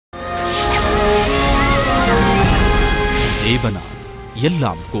தேவனால்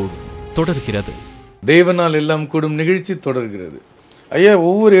எல்லாம் கூடும் தொடர்கிறது. தேவனால் எல்லாம் கூடும் நிகழ்ச்சி தொடர்கிறது. ஐயா,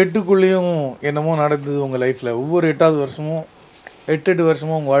 ஒவ்வொரு 8க்குள்ளேயும் என்னமோ நடந்தது உங்கள் லைஃப்பில். ஒவ்வொரு 8வது வருஷமும் 8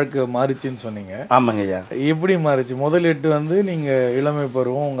 வருஷமும் உங்கள் வாழ்க்கை மாறிச்சின்னு சொன்னீங்க. ஆமாங்க ஐயா. எப்படி மாறிச்சு? முதல் 8 வந்து நீங்கள் இளமை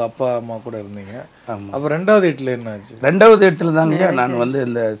பருவம் உங்கள் அப்பா அம்மா கூட இருந்தீங்க. அப்போ 2வது 8 என்ன ஆச்சு? 2வது 8 தாங்க ஐயா நான் வந்து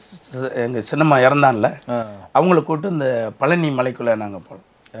இந்த எங்கள் சின்னம்மா இறந்தான்ல, அவங்கள கூப்பிட்டு இந்த பழனி மலைக்குள்ளே நாங்கள் போனோம்.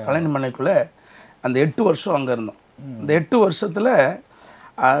 பழனி மலைக்குள்ளே அந்த 8 வருஷம் அங்கே இருந்தோம். இந்த 8 வருஷத்தில்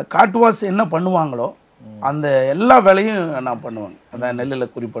காட்டுவாசி என்ன பண்ணுவாங்களோ அந்த எல்லா வேலையும் நான் பண்ணுவேன். அதான்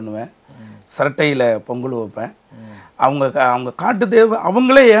நெல்லில் குறி பண்ணுவேன், சிரட்டையில் பொங்கல் வைப்பேன். அவங்க காட்டு தேவை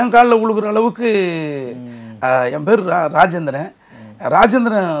அவங்களே என் காலில் விழுகிற அளவுக்கு. என் பேர்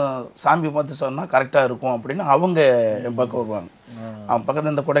ராஜேந்திரன் சாமி பார்த்து சொன்னால் கரெக்டாக இருக்கும் அப்படின்னு அவங்க என் பக்கம் வருவாங்க. அவன்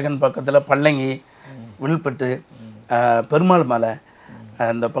பக்கத்தில் இந்த கொடைக்கானல் பக்கத்தில் பல்லங்கி, வில்பட்டு, பெருமாள் மலை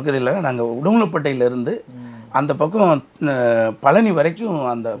அந்த பக்கத்தில் நாங்கள் உடுமலைப்பேட்டையிலேருந்து அந்த பக்கம் பழனி வரைக்கும்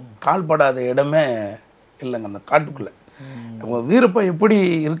அந்த கால்படாத இடமே இல்லைங்க. அந்த காட்டுக்குள்ளே வீரப்பா எப்படி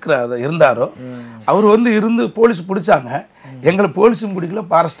இருந்தாரோ அவர் வந்து இருந்து போலீஸ் பிடிச்சாங்க. எங்களை போலீஸும் பிடிக்கல,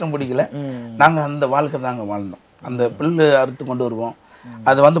 ஃபாரஸ்ட்டும் பிடிக்கல. நாங்கள் அந்த வாழ்க்கை தாங்க வாழ்ந்தோம். அந்த புல்லு அறுத்து கொண்டு வருவோம்.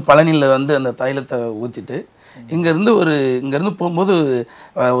 அது வந்து பழனியில் வந்து அந்த தைலத்தை ஊற்றிட்டு இங்கேருந்து போகும்போது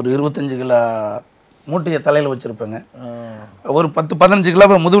ஒரு 25 கிலோ மூட்டையை தலையில் வச்சுருப்பாங்க. ஒரு 10-15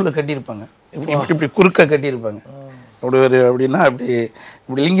 கிலோவை முதுகில் கட்டியிருப்பாங்க. இப்படி குறுக்க கட்டியிருப்பாங்க. அப்படின்னா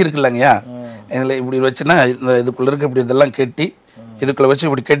இப்படி லிங்கி இருக்குல்லங்கய்யா, இதில் இப்படி வச்சுன்னா இந்த இதுக்குள்ளே இருக்க இப்படி இதெல்லாம் கட்டி இதுக்குள்ளே வச்சு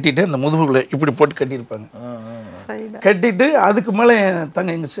இப்படி கட்டிட்டு அந்த முதுகுக்குள்ளே இப்படி போட்டு கட்டியிருப்பாங்க. கட்டிட்டு அதுக்கு மேலே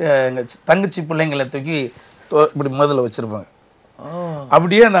எங்கள் தங்கச்சி பிள்ளைங்களை தூக்கி இப்படி முதல்ல வச்சுருப்பாங்க.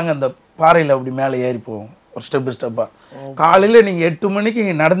 அப்படியே நாங்கள் அந்த பாறையில் அப்படி மேலே ஏறி போவோம் ஒரு ஸ்டெப்பாக. காலையில் நீங்கள் 8 மணிக்கு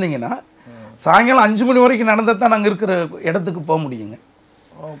நடந்தீங்கன்னா சாயங்காலம் 5 மணி வரைக்கும் நடந்தால் தான் நாங்கள் இருக்கிற இடத்துக்கு போக முடியுங்க.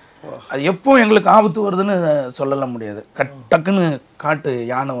 அது எப்போ எங்களுக்கு ஆபத்து வருதுன்னு சொல்லலாம் முடியாது. டக்குன்னு காட்டு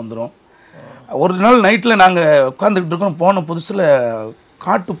யானை வந்துடும். ஒரு நாள் நைட்டில் நாங்கள் உட்காந்துக்கிட்டு இருக்கோம், போன புதுசில்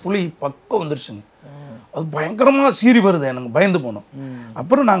காட்டு புலி பக்கம் வந்துருச்சுங்க. அது பயங்கரமாக சீறி வருது, எனக்கு பயந்து போனோம்.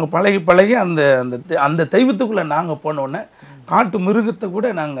 அப்புறம் நாங்கள் பழகி அந்த அந்த தெய்வத்துக்குள்ளே நாங்கள் போனோடனே காட்டு மிருகத்தை கூட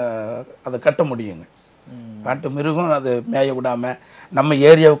நாங்கள் அதை கட்ட முடியுங்க. காட்டு மிருகம் அது மேய விடாமல் நம்ம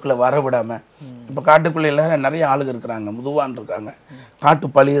ஏரியாவுக்குள்ளே வர விடாமல். இப்போ காட்டுக்குள்ளே எல்லாம் நிறைய ஆளுங்க இருக்கிறாங்க. முதுவான் இருக்காங்க, காட்டு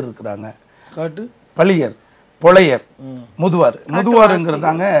பழியர் இருக்கிறாங்க, காட்டு பழியர், பொழையர்,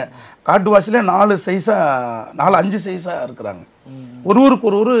 முதுவாருங்கிறதாங்க. காட்டுவாசியில் 4 சைஸாக 4-5 சைஸாக இருக்கிறாங்க. ஒருவருக்கு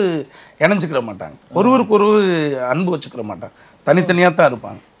ஒரு இணைஞ்சிக்கிற மாட்டாங்க, ஒருவருக்கு அன்பு வச்சுக்கிற மாட்டாங்க, தனித்தனியாக தான்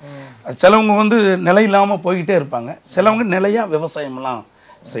இருப்பாங்க. சிலவங்க வந்து நிலை இல்லாமல் போய்கிட்டே இருப்பாங்க, சிலவங்க நிலையாக விவசாயமெல்லாம்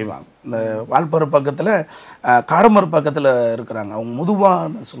செய்வாங்க. இந்த வால்பாறை பக்கத்தில் காடமர பக்கத்தில் இருக்கிறாங்க, அவங்க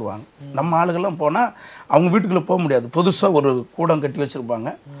முதுவான்னு சொல்லுவாங்க. நம்ம ஆளுகள்லாம் போனால் அவங்க வீட்டுக்குள்ளே போக முடியாது. புதுசாக ஒரு கூடம் கட்டி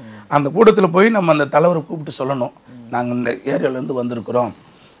வச்சுருப்பாங்க. அந்த கூடத்தில் போய் நம்ம அந்த தலைவரை கூப்பிட்டு சொல்லணும், நாங்கள் இந்த ஏரியாவிலேருந்து வந்திருக்கிறோம்,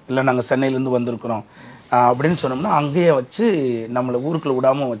 இல்லை நாங்கள் சென்னையிலேருந்து வந்திருக்கிறோம் அப்படின்னு சொன்னோம்னா அங்கேயே வச்சு நம்மளை ஊருக்குள்ளே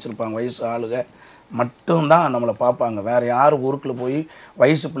விடாமல் வச்சுருப்பாங்க. வயசு ஆளுக மட்டும்தான் நம்மளை பார்ப்பாங்க. வேறு யாரும் ஊருக்குள்ளே போய்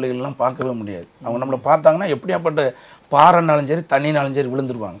வயசு பிள்ளைகள்லாம் பார்க்கவே முடியாது. அவங்க நம்மளை பார்த்தாங்கன்னா எப்படியாப்பட்ட பாறைனாலும் சரி தண்ணினாலும் சரி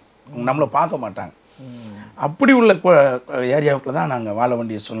விழுந்துருவாங்க, அவங்க நம்மளை பார்க்க மாட்டாங்க. அப்படி உள்ள ஏரியாவுக்குள்ள தான் நாங்கள் வாழ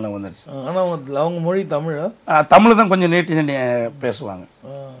வேண்டிய சூழ்நிலை வந்துடுச்சு. ஆனால் அவங்க மொழி தமிழ் தான் கொஞ்சம் நீட்டி பேசுவாங்க.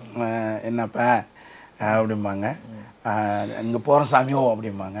 என்னப்பா அப்படிம்பாங்க, இங்கே போகிற சாமியோ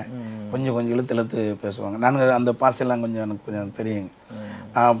அப்படிம்பாங்க. கொஞ்சம் இழுத்து பேசுவாங்க. நான் அந்த பாசையெல்லாம் எனக்கு கொஞ்சம் தெரியுங்க.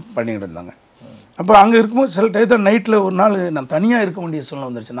 பண்ணிக்கிட்டு இருந்தாங்க. அப்போ அங்கே இருக்கும்போது சில டயத்தில் நைட்டில் ஒரு நாள் நான் தனியாக இருக்க வேண்டிய சூழ்நிலை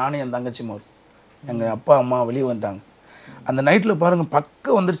வந்துடுச்சு. நானும் என் தங்கச்சி மோர், எங்கள் அப்பா அம்மா வெளியே வந்துட்டாங்க. அந்த நைட்டில் பாருங்கள்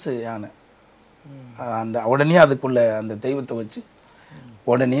பக்கம் வந்துடுச்சு யானை. அந்த உடனே அதுக்குள்ளே அந்த தெய்வத்தை வச்சு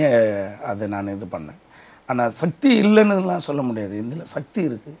உடனே அதை நான் இது பண்ணேன். ஆனால் சக்தி இல்லைன்னுலாம் சொல்ல முடியாது, இதில் சக்தி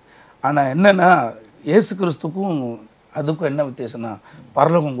இருக்குது. ஆனால் என்னென்னா இயேசு கிறிஸ்துக்கும் அதுக்கும் என்ன வித்தியாசம்னா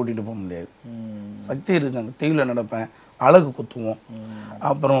பரலோகம் கூட்டிகிட்டு போக முடியாது. சக்தி இருக்குது. அங்கே தீவில் நடப்பேன், அழகு குத்துவோம்,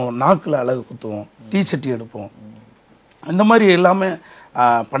 அப்புறம் நாக்கில் அழகு குத்துவோம், தீச்சட்டி எடுப்போம், இந்த மாதிரி எல்லாமே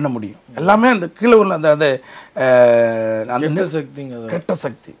பண்ண முடியும். எல்லாமே அந்த கீழே உள்ள அந்த கெட்ட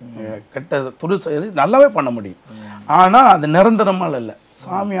சக்தி நல்லாவே பண்ண முடியும். ஆனால் அது நிரந்தரமாக இல்லை.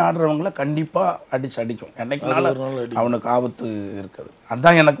 சாமி ஆடுறவங்கள கண்டிப்பாக அடிக்கும். என்னைக்குனாலும் அவனுக்கு ஆபத்து இருக்குது.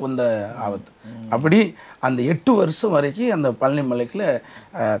 அதுதான் எனக்கு வந்த ஆபத்து. அப்படி அந்த 8 வருஷம் வரைக்கும் அந்த பழனி மலைக்கில்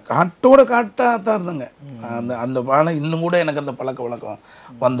காட்டாக தான் இருந்தேங்க. அந்த பானை இன்னும் கூட எனக்கு அந்த பழக்க வழக்கம்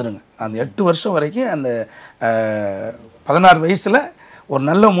வந்துடுங்க. அந்த 8 வருஷம் வரைக்கும் அந்த 16 வயசில் ஒரு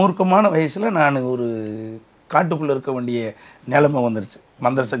நல்ல மூர்க்கமான வயசில் நான் ஒரு காட்டுக்குள்ளே இருக்க வேண்டிய நிலைமை வந்துருச்சு.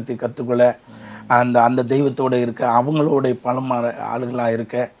 மந்திர சக்தி கற்றுக்கொள்ள, அந்த தெய்வத்தோடு இருக்க, அவங்களோட பலமான ஆளுகளாக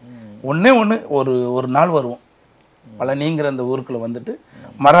இருக்க. ஒன்று ஒரு நாள் வருவோம், பழனிங்கிற அந்த ஊருக்குள்ளே வந்துட்டு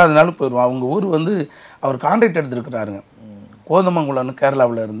மறாத நாள் போயிடுவோம். அவங்க ஊர் வந்து அவர் கான்ட்ராக்ட் எடுத்துருக்கிறாருங்க. கோதமங்கலம்னு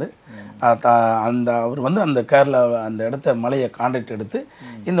கேரளாவில் இருந்து அவர் வந்து அந்த கேரளா அந்த இடத்த மலையை கான்ட்ராக்ட் எடுத்து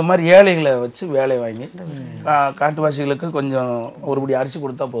இந்த மாதிரி ஏழைகளை வச்சு வேலை வாங்கி காட்டுவாசிகளுக்கு கொஞ்சம் ஒருபடி அரிசி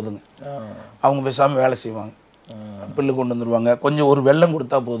கொடுத்தா போதுங்க, அவங்க பேசாமல் வேலை செய்வாங்க, புல்லு கொண்டு வந்துடுவாங்க, கொஞ்சம் ஒரு வெல்லம்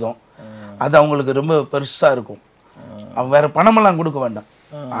கொடுத்தா போதும், அது அவங்களுக்கு ரொம்ப பெருசாக இருக்கும். அவங்க வேறு பணமெல்லாம் கொடுக்க வேண்டாம்,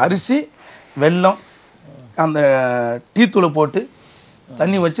 அரிசி வெல்லம் அந்த டீத்தூளை போட்டு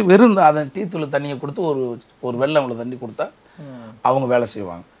தண்ணி வச்சு வெறும் அதை டீத்தூளை தண்ணியை கொடுத்து ஒரு வெல்லம் அவ்வளோ தண்ணி கொடுத்தா அவங்க வேலை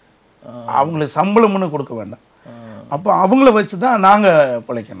செய்வாங்க. அவங்களுக்கு சம்பளம்னு கொடுக்க வேண்டாம். அப்போ அவங்கள வச்சு தான் நாங்கள்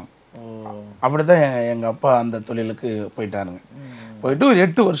பிழைக்கணும். அப்படி தான் எங்கள் அப்பா அந்த தொழிலுக்கு போயிட்டாருங்க. போயிட்டு ஒரு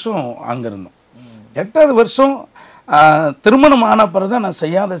 8 வருஷம் அங்கே இருந்தோம். 8வது வருஷம் திருமணம் ஆன பிறகு தான் நான்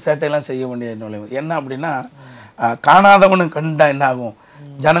செய்யாத சேட்டையெல்லாம் செய்ய வேண்டிய நிலை. என்ன அப்படின்னா, காணாதவனு கண்டா என்ன ஆகும்,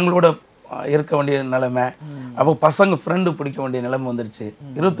 ஜனங்களோட இருக்க வேண்டிய நிலைமை. அப்போ பசங்க ஃப்ரெண்டு பிடிக்க வேண்டிய நிலைமை வந்துடுச்சு.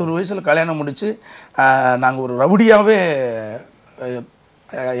 21 வயசில் கல்யாணம் முடித்து நாங்கள் ஒரு ரவுடியாகவே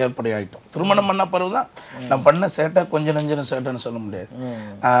ஏற்படி ஆகிட்டோம். திருமணம் பண்ண பிறகு தான் நான் பண்ண சேட்டை கொஞ்சம் நெஞ்சன சேட்டைன்னு சொல்ல முடியாது.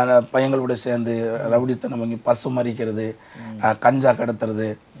 பையங்களோட சேர்ந்து ரவுடித்தனம் வாங்கி பசு மறிக்கிறது, கஞ்சா கடத்துறது,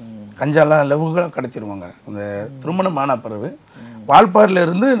 கஞ்சாலாம் லெவுகளாக கடத்திடுவாங்க. இந்த திருமணம் ஆன பிறகு வால்பாறையில்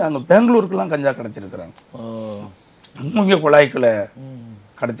இருந்து நாங்கள் பெங்களூருக்கெல்லாம் கஞ்சா கடத்திருக்கிறோங்க. மூங்கிய குழாய்க்குள்ளே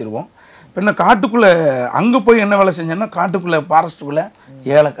கடத்திடுவோம். பின்ன காட்டுக்குள்ளே அங்கே போய் என்ன வேலை செஞ்சோன்னா, காட்டுக்குள்ளே ஃபாரஸ்ட்டுக்குள்ளே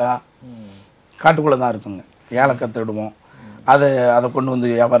ஏலக்காய் காட்டுக்குள்ளே தான் இருக்குங்க, ஏலக்காய் தேடுவோம், அதை கொண்டு வந்து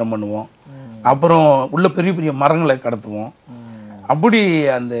வியாபாரம் பண்ணுவோம். அப்புறம் உள்ள பெரிய பெரிய மரங்களை கடத்துவோம். அப்படி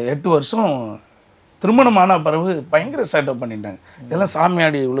அந்த 8 வருஷம் திருமணமான பிறகு பயங்கர செட்டப் பண்ணிட்டாங்க. இதெல்லாம்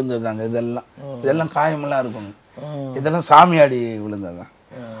சாமியாடி விழுந்தது தாங்க. இதெல்லாம் காயமெல்லாம் இருக்குங்க, இதெல்லாம் சாமியாடி விழுந்தது தான்.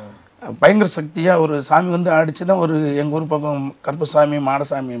 பயங்கர சக்தியாக ஒரு சாமி வந்து ஆடிச்சுன்னா, ஒரு எங்கள் ஊர் பக்கம் கருப்பசாமி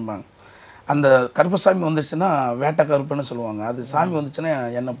மாடசாமிம்பாங்க. அந்த கருப்பசாமி வந்துச்சுன்னா வேட்டை கருப்புன்னு சொல்லுவாங்க. அது சாமி வந்துச்சுன்னா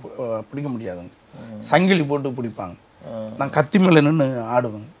என்னை பிடிக்க முடியாதுங்க, சங்கிலி போட்டு பிடிப்பாங்க. நான் கத்தி மேலே நின்று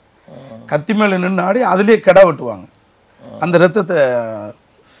ஆடுவேங்க. கத்தி மேலே நின்று ஆடி அதுலேயே கெடா வெட்டுவாங்க. அந்த ரத்தத்தை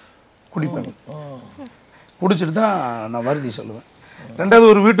குடிப்பேன். குடிச்சிட்டு தான் நான் வருதி சொல்லுவேன்.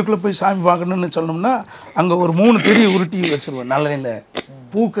 2வது ஒரு வீட்டுக்குள்ளே போய் சாமி பார்க்கணுன்னு சொன்னோம்னா, அங்கே ஒரு 3 பெரிய உருட்டி வச்சுருவேன். நல்ல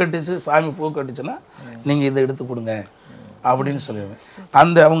பூ கட்டுச்சு, சாமி பூ கட்டுச்சுன்னா நீங்கள் இதை எடுத்து கொடுங்க அப்படின்னு சொல்லிடுவேன்.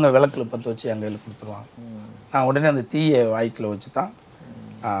 அவங்க விளக்கில் பற்ற வச்சு என் கையில் கொடுத்துருவாங்க. நான் உடனே அந்த தீயை வாய்க்கில் வச்சு தான்.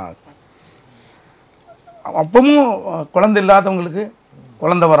 அப்பவும் குழந்தை இல்லாதவங்களுக்கு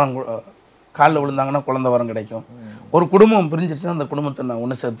குழந்தை வரம், காலில் விழுந்தாங்கன்னா குழந்தை வரம் கிடைக்கும். ஒரு குடும்பம் பிரிஞ்சிருச்சுன்னா அந்த குடும்பத்தை நான்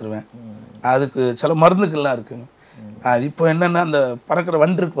ஒன்று சேர்த்துருவேன். அதுக்கு சில மருந்துக்கள்லாம் இருக்குங்க. அது இப்போ என்னென்னா, அந்த பறக்கிற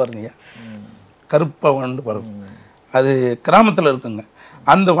வண்டு இருக்கு பாருங்கய்யா, கருப்பை வண்டு பறக்கும், அது கிராமத்தில் இருக்குங்க.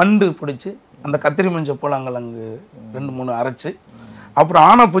 அந்த வண்டு பிடிச்சி அந்த கத்திரி மஞ்சள் பூலாங்கலங்கு 2-3 அரைச்சி, அப்புறம்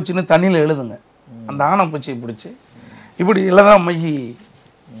ஆனைப்பூச்சின்னு தண்ணியில் எழுதுங்க. அந்த ஆனைப்பூச்சியை பிடிச்சி இப்படி இல்லைதான்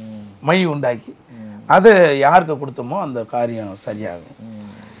மை உண்டாக்கி அதை யாருக்கு கொடுத்தோமோ அந்த காரியம் சரியாகும்.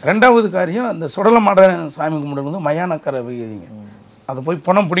 2வது காரியம், அந்த சுடலை மாட சாமி கும்பிடுறது மயானக்கரை விகிதிங்க. அதை போய்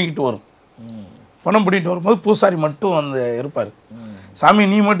பணம் பிடிக்கிட்டு வரும். பணம் பிடிக்கிட்டு வரும்போது பூசாரி மட்டும் வந்து இருப்பார். சாமி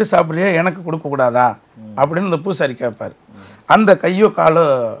நீ மட்டும் சாப்பிட்றியா, எனக்கு கொடுக்கக்கூடாதா அப்படின்னு அந்த பூசாரி கேட்பார். அந்த கையோ காலோ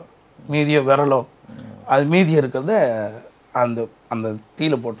மீதியோ விரலோ அது மீதி இருக்கிறத அந்த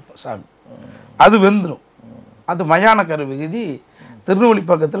தீயில போட்டுப்போம் சாமி, அது வெந்துடும். அது மயானக்கரை விகுதி திருநெல்வேலி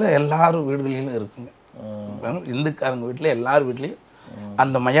பக்கத்தில் எல்லாரும் வீடுகளிலும் இருக்குங்க. இந்துக்காரங்க வீட்டில் எல்லார் வீட்லேயும்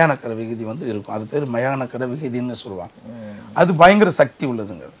அந்த மயானக்கரை விகுதி வந்து இருக்கும். அது பேர் மயானக்கரை விகுதின்னு சொல்லுவாங்க. அது பயங்கர சக்தி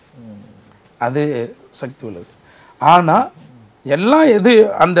உள்ளதுங்க. அது சக்தி உள்ளது. ஆனால் எல்லாம்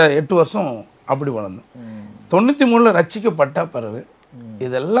அந்த 8 வருஷம் அப்படி வளர்ந்தோம். 93 ரட்சிக்கப்பட்ட பிறகு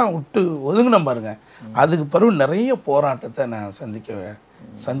இதெல்லாம் விட்டு ஒதுங்கின பாருங்க. அதுக்கு பிறகு நிறைய போராட்டத்தை நான்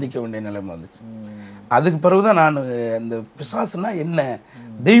சந்திக்க வேண்டிய நிலைமை வந்துச்சு. அதுக்கு பிறகு தான் நான் இந்த பிசாசுனா என்ன,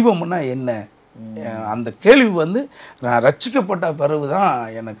 தெய்வம்னா என்ன, அந்த கேள்வி வந்து நான் ரட்சிக்கப்பட்ட பிறகு தான்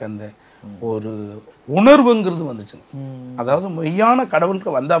எனக்கு அந்த ஒரு உணர்வுங்கிறது வந்துச்சு. அதாவது மெய்யான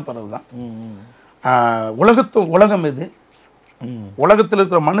கடவுளுக்கு வந்த பிறகு தான் உலகம் எது, உலகத்தில்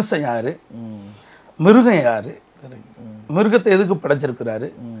இருக்கிற மனுஷன் யாரு, மிருகம் யாரு, மிருகத்தை எதுக்கு படைச்சிருக்கிறாரு,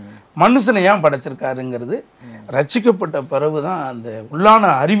 மனுஷனை ஏன் படைச்சிருக்காருங்கிறது ரட்சிக்கப்பட்ட பிறகு தான் அந்த உள்ளான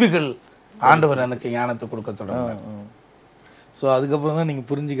அறிவுகள் ஆண்டவர் எனக்கு ஞானத்தை கொடுக்க தொடங்கினார். ஸோ அதுக்கப்புறம் தான் நீங்கள்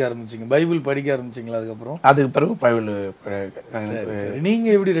புரிஞ்சிக்க ஆரம்பிச்சிங்க, பைபிள் படிக்க ஆரம்பிச்சிங்களா? அதுக்கு பிறகு பைபிள்.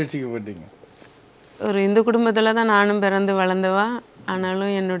 நீங்கள் எப்படி ரட்சிக்கப்பட்டீங்க? ஒரு இந்து குடும்பத்தில் தான் நானும் பிறந்து வளர்ந்தவா.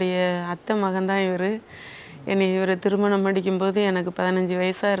 ஆனாலும் என்னுடைய அத்தை மகன் தான் இவர் திருமணம் படிக்கும்போது எனக்கு 15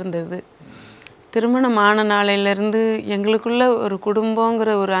 வயசாக இருந்தது. திருமணம் ஆன நாளையிலேருந்து எங்களுக்குள்ள ஒரு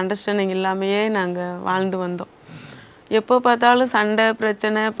குடும்பங்கிற ஒரு அண்டர்ஸ்டாண்டிங் இல்லாமையே நாங்கள் வாழ்ந்து வந்தோம். எப்போ பார்த்தாலும் சண்டை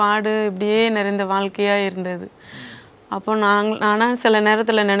பிரச்சனை பாடு இப்படியே நிறைந்த வாழ்க்கையாக இருந்தது. அப்போ நானாக சில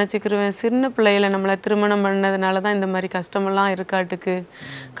நேரத்தில் நினச்சிக்கிருவேன், சின்ன பிள்ளையில நம்மளை திருமணம் பண்ணதுனால தான் இந்த மாதிரி கஷ்டமெல்லாம் இருக்காட்டுக்கு.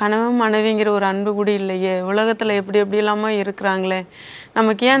 கணவன் மனைவிங்கிற ஒரு அன்பு கூட இல்லையே, உலகத்தில் எப்படி எப்படிலாமா இருக்கிறாங்களே,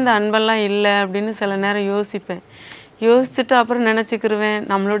 நமக்கு ஏன் அந்த அன்பெல்லாம் இல்லை அப்படின்னு சில நேரம் யோசிப்பேன். யோசிச்சுட்டு அப்புறம் நினச்சிக்கிருவேன்,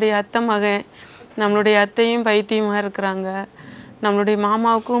 நம்மளுடைய அத்தை மகன், நம்மளுடைய அத்தையும் பைத்தியமாக இருக்கிறாங்க, நம்மளுடைய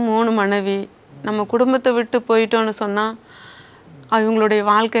மாமாவுக்கும் 3 மனைவி, நம்ம குடும்பத்தை விட்டு போயிட்டோன்னு சொன்னால் அவங்களுடைய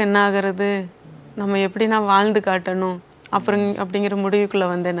வாழ்க்கை என்ன ஆகிறது, நம்ம எப்படின்னா வாழ்ந்து காட்டணும் அப்படிங்கிற முடிவுக்குள்ளே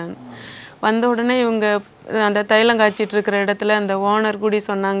வந்தேன். நான் வந்த உடனே இவங்க அந்த தைலம் காய்ச்சிட்டு இருக்கிற இடத்துல அந்த ஓனர் கூடி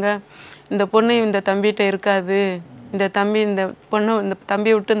சொன்னாங்க, இந்த பொண்ணு இந்த தம்பிகிட்ட இருக்காது, இந்த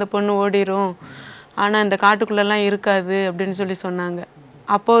தம்பியை விட்டு இந்த பொண்ணு ஓடிரும், ஆனால் இந்த காட்டுக்குள்ளெல்லாம் இருக்காது அப்படின்னு சொன்னாங்க.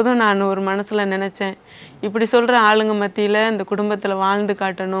 அப்போதும் நான் ஒரு மனசில் நினச்சேன், இப்படி சொல்கிற ஆளுங்க மத்தியில் இந்த குடும்பத்தில் வாழ்ந்து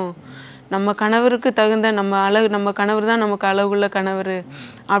காட்டணும், நம்ம கணவருக்கு தகுந்த நம்ம கணவர் தான் நமக்கு அழகுள்ள கணவர்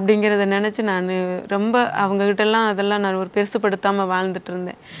அப்படிங்கிறத நினச்சி நான் ரொம்ப அவங்கக்கிட்டலாம் அதெல்லாம் நான் ஒரு பெருசுப்படுத்தாமல் வாழ்ந்துட்டு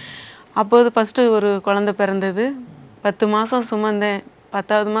இருந்தேன். அப்போது ஃபஸ்ட்டு ஒரு குழந்தை பிறந்தது. 10 மாதம் சுமந்தேன்.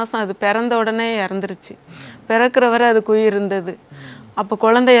 10வது மாதம் அது பிறந்த உடனே இறந்துருச்சு. பிறக்கிற வரை அதுக்கு உயிர் இருந்தது. அப்போ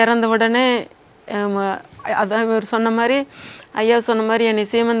குழந்தை இறந்த உடனே அதான் இவர் சொன்ன மாதிரி, ஐயா சொன்ன மாதிரி என்னை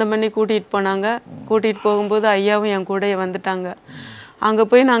சீமந்தம் பண்ணி கூட்டிகிட்டு போனாங்க. கூட்டிகிட்டு போகும்போது ஐயாவும் என் கூடயே வந்துட்டாங்க. அங்கே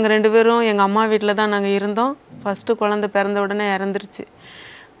போய் நாங்கள் 2 பேரும் எங்கள் அம்மா வீட்டில் தான் நாங்கள் இருந்தோம். ஃபஸ்ட்டு குழந்தை பிறந்த உடனே இறந்துருச்சு.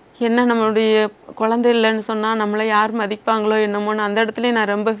 என்ன நம்மளுடைய குழந்தை இல்லைன்னு சொன்னால் நம்மளை யார் மதிப்பாங்களோ என்னமோன்னு அந்த இடத்துலையும்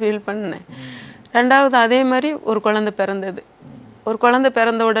நான் ரொம்ப ஃபீல் பண்ணேன். 2வது அதே மாதிரி ஒரு குழந்தை பிறந்தது. ஒரு குழந்தை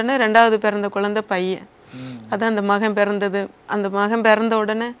பிறந்த உடனே 2வது பிறந்த குழந்தை பையன். அதான் அந்த மகன் பிறந்தது. அந்த மகன் பிறந்த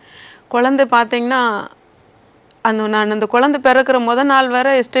உடனே குழந்தை பார்த்தீங்கன்னா நான் அந்த குழந்தை பிறக்கிற நாள்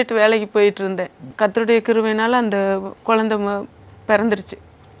வரை எஸ்டேட் வேலைக்கு போயிட்டு இருந்தேன். கர்த்தருடைய கிருபையினால் அந்த குழந்தை பிறந்துருச்சு.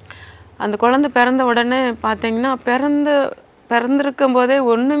 அந்த குழந்தை பிறந்த உடனே பார்த்தீங்கன்னா பிறந்திருக்கும் போதே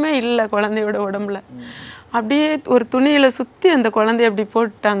ஒன்றுமே இல்லை குழந்தையோட உடம்புல. அப்படியே ஒரு துணியில் சுற்றி அந்த குழந்தைய அப்படி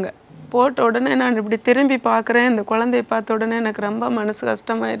போட்டுட்டாங்க. போட்ட உடனே நான் இப்படி திரும்பி பார்க்குறேன். இந்த குழந்தைய பார்த்த உடனே எனக்கு ரொம்ப மனசு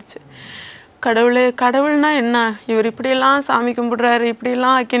கஷ்டமாயிருச்சு. கடவுள்னா என்ன, இவர் இப்படியெல்லாம் சாமி கும்பிடுறாரு,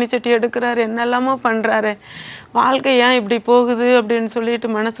 இப்படியெல்லாம் அக்கினி சட்டி எடுக்கிறாரு, என்னெல்லாமோ பண்ணுறாரு, வாழ்க்கை ஏன் இப்படி போகுது அப்படின்னு சொல்லிட்டு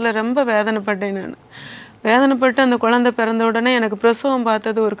மனசில் ரொம்ப வேதனைப்பட்டேன். நான் வேதனைப்பட்டு அந்த குழந்தை பிறந்த உடனே எனக்கு பிரசவம்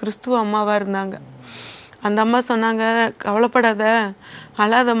பார்த்தது ஒரு கிறிஸ்துவ அம்மாவாக இருந்தாங்க. அந்த அம்மா சொன்னாங்க, கவலைப்படாத,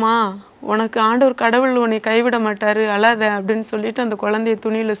 அழாதம்மா, உனக்கு ஆண்டவர் கடவுள் உன்னை கைவிட மாட்டார், அழாத அப்படின்னு சொல்லிட்டு அந்த குழந்தைய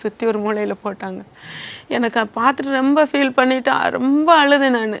துணியில் சுற்றி ஒரு மூலையில் போட்டாங்க. எனக்கு பார்த்துட்டு ரொம்ப ஃபீல் பண்ணிவிட்டு ரொம்ப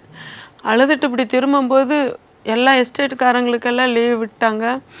அழுதேன். நான் அழுதுட்டு இப்படி திரும்பும்போது எல்லா எஸ்டேட்டுக்காரங்களுக்கெல்லாம் லீவ் விட்டாங்க.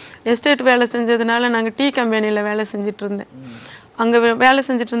 எஸ்டேட் வேலை செஞ்சதுனால நாங்கள் டீ கம்பெனியில் வேலை செஞ்சிட்டு இருந்தேன். அங்கே வேலை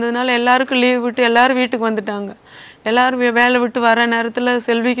செஞ்சுட்டு இருந்ததுனால எல்லாருக்கும் லீவ் விட்டு எல்லோரும் வீட்டுக்கு வந்துட்டாங்க. எல்லோரும் வேலை விட்டு வர நேரத்தில்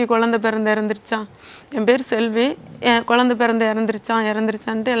செல்விக்கு குழந்தை இறந்துருச்சான், என் பேர் செல்வி, என் குழந்தை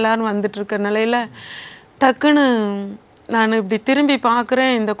இறந்துருச்சான்ட்டு எல்லோரும் வந்துட்டுருக்க நிலையில் டக்குன்னு நான் இப்படி திரும்பி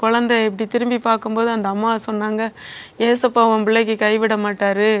பார்க்குறேன். இந்த குழந்தை இப்படி திரும்பி பார்க்கும்போது அந்த அம்மா சொன்னாங்க, ஏசப்பா உன் பிள்ளைக்கு கைவிட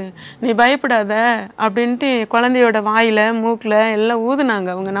மாட்டார், நீ பயப்படாத அப்படின்ட்டு குழந்தையோட வாயில் மூக்கில் எல்லாம் ஊதுனாங்க.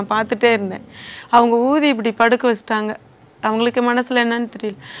 அவங்க நான் பார்த்துட்டே இருந்தேன். அவங்க ஊதி இப்படி படுக்க வச்சிட்டாங்க. அவங்களுக்கு மனசில் என்னன்னு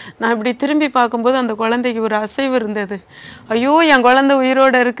தெரியல. நான் இப்படி திரும்பி பார்க்கும்போது அந்த குழந்தைக்கு ஒரு அசைவு இருந்தது. ஐயோ என் குழந்தை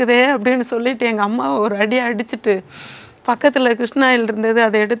உயிரோடு இருக்குதே அப்படின்னு சொல்லிட்டு எங்கள் அம்மாவை ஒரு அடி அடிச்சுட்டு பக்கத்தில் கிருஷ்ணாயில் இருந்தது,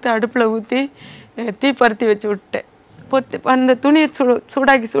 அதை எடுத்து அடுப்பில் ஊற்றி தீப்பருத்தி வச்சு விட்டேன். அந்த துணியை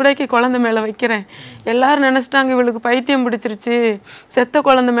சூடாக்கி குழந்தை மேலே வைக்கிறேன். எல்லோரும் நினச்சிட்டாங்க இவளுக்கு பைத்தியம் பிடிச்சிருச்சு, செத்த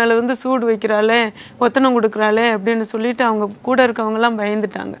குழந்தை மேலே சூடு வைக்கிறாளே, ஒத்தனம் கொடுக்குறாளே அப்படின்னு சொல்லிட்டு அவங்க கூட இருக்கவங்கலாம்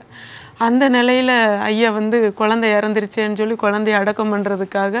பயந்துட்டாங்க. அந்த நிலையில் ஐயா குழந்தை இறந்துருச்சேன்னு சொல்லி குழந்தைய அடக்கம்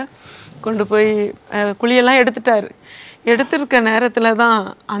பண்ணுறதுக்காக கொண்டு போய் குழியெல்லாம் எடுத்துட்டாரு. எடுத்துருக்க நேரத்தில் தான்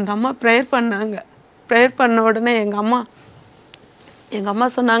அந்த அம்மா ப்ரேயர் பண்ணாங்க. ப்ரேயர் பண்ண உடனே எங்கள் அம்மா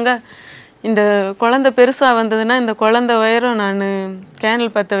சொன்னாங்க, இந்த குழந்தை பெருசாக வந்ததுன்னா இந்த குழந்தை வயிறும் நான்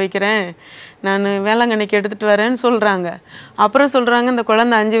கேண்டில் பற்ற வைக்கிறேன், நான் வேளாங்கண்ணிக்கு எடுத்துகிட்டு வரேன்னு சொல்கிறாங்க. அப்புறம் சொல்கிறாங்க, இந்த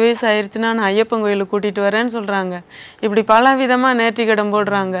குழந்தை 5 வயசு ஆயிடுச்சுன்னா நான் ஐயப்பன் கோயிலுக்கு கூட்டிகிட்டு வரேன்னு சொல்கிறாங்க. இப்படி பல விதமாக நேர்த்திக்கடன்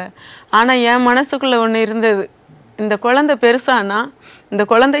போடுறாங்க. ஆனால் என் மனசுக்குள்ளே ஒன்று இருந்தது, இந்த குழந்தை பெருசானா இந்த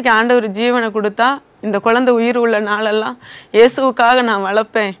குழந்தைக்கு ஆண்டவர் ஜீவனை கொடுத்தா இந்த குழந்தை உயிர் உள்ள நாளெல்லாம் இயேசுவுக்காக நான்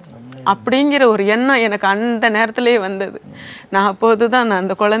வளர்ப்பேன் அப்படிங்கிற ஒரு எண்ணம் எனக்கு அந்த நேரத்திலே வந்தது. நான் அப்போது தான் நான்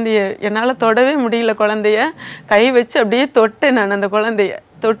அந்த குழந்தைய என்னால் தொடவே முடியல, குழந்தைய கை வச்சு அப்படியே தொட்டேன். நான் அந்த குழந்தைய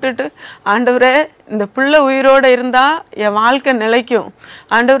தொட்டுட்டு, ஆண்டவரே இந்த பிள்ளை உயிரோடு இருந்தால் என் வாழ்க்கை நிலைக்கும்,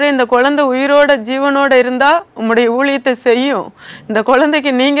 ஆண்டவரே இந்த குழந்தை உயிரோட ஜீவனோடு இருந்தால் உம்முடைய ஊழியத்தை செய்யும், இந்த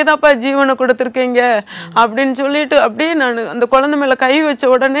குழந்தைக்கு நீங்கள் தான்ப்பா ஜீவனை கொடுத்துருக்கீங்க அப்படின்னு சொல்லிட்டு அப்படியே நான் அந்த குழந்தை மேலே கை வச்ச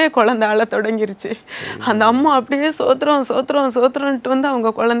உடனே குழந்தை அழ தொடங்கிருச்சு. அந்த அம்மா அப்படியே சோத்திரம் சோத்திரம் சோத்திரன்ட்டு வந்து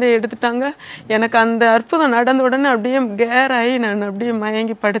அவங்க குழந்தைய எடுத்துட்டாங்க. எனக்கு அந்த அற்புதம் நடந்த உடனே அப்படியே கேராகி நான் அப்படியே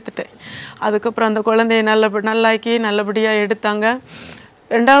மயங்கி படுத்துட்டேன். அதுக்கப்புறம் அந்த குழந்தைய நல்லாக்கி நல்லபடியாக எடுத்தாங்க.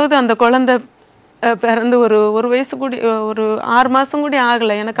 ரெண்டாவது அந்த குழந்தை பிறந்து ஒரு வயசு கூடி ஒரு 6 மாதம் கூடி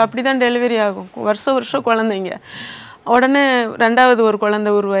ஆகலை. எனக்கு அப்படி தான் டெலிவரி ஆகும், வருஷம் குழந்தைங்க. உடனே ரெண்டாவது ஒரு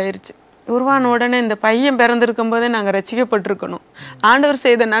குழந்தை உருவாயிருச்சு. உருவான உடனே இந்த பையன் பிறந்திருக்கும் போதே நாங்கள் ரசிக்கப்பட்டிருக்கணும். ஆண்டவர்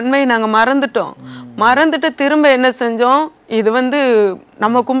செய்த நன்மையை நாங்கள் மறந்துட்டு திரும்ப என்ன செஞ்சோம், இது வந்து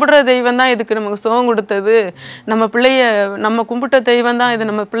நம்ம கும்பிடுற தெய்வம் தான் இதுக்கு நமக்கு சுகம் கொடுத்தது, நம்ம பிள்ளைய நம்ம கும்பிட்ட தெய்வம் தான் இது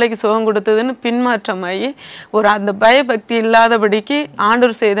நம்ம பிள்ளைக்கு சுகம் கொடுத்ததுன்னு பின்மாற்றமாகி அந்த பயபக்தி இல்லாதபடிக்கு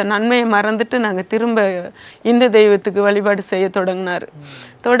ஆண்டவர் செய்த நன்மையை மறந்துட்டு நாங்கள் திரும்ப இந்து தெய்வத்துக்கு வழிபாடு செய்ய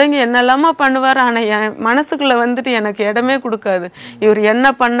தொடங்கி என்னெல்லாமா பண்ணுவார். ஆனால் என் மனசுக்குள்ளே வந்துட்டு எனக்கு இடமே கொடுக்காது. இவர் என்ன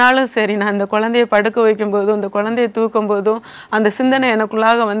பண்ணாலும் சரி, நான் இந்த குழந்தைய படுக்க வைக்கும் போதும் இந்த குழந்தைய தூக்கும் போதும் அந்த சிந்தனை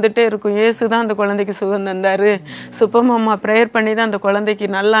எனக்குள்ளாக வந்துட்டே இருக்கும். இயேசு தான் அந்த குழந்தைக்கு சுகம் தந்தார், சுப்பமாமா ப்ரேயர் பண்ணி தான் அந்த குழந்தைக்கு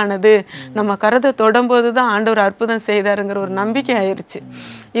நல்லானது, நம்ம கருத்தை தொடும்போது தான் ஆண்டவர் அற்புதம் செய்தாருங்கிற ஒரு நம்பிக்கை ஆயிடுச்சு.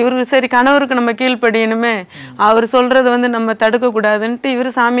 இவருக்கு சரி கணவருக்கு நம்ம கீழ்ப்படியணுமே, அவர் சொல்கிறது வந்து நம்ம தடுக்கக்கூடாதுன்ட்டு இவர்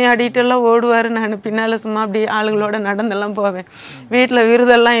சாமி ஆடிட்டு எல்லாம் ஓடுவார். நான் பின்னால் சும்மா அப்படி ஆளுகளோட நடந்தெல்லாம் போவேன். வீட்டில்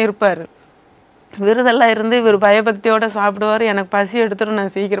விருதெல்லாம் இருப்பார். விருதெல்லாம் இருந்து இவர் பயபக்தியோடு சாப்பிடுவார். எனக்கு பசி எடுத்துடும்,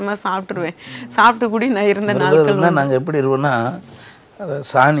 நான் சீக்கிரமாக சாப்பிட்ருவேன். சாப்பிட்டு கூடி நான் இருந்த நாட்கள் நாங்கள் எப்படி இருவோன்னா,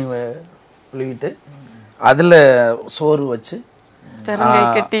 சாணி புழுவிட்டு அதில் சோறு வச்சு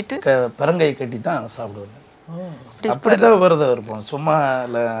பெரங்காய் கட்டி தான் சாப்பிடுவேன். அப்படிதான் விரதம் இருப்போம், சும்மா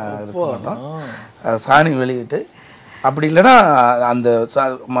இருக்க மாட்டோம். சாணி வெளியிட்டு அப்படி இல்லைன்னா அந்த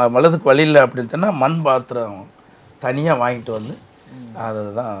வலதுக்கு வழியில் அப்படின்னு சொன்னால் மண் பாத்திரம் தனியாக வாங்கிட்டு வந்து அதை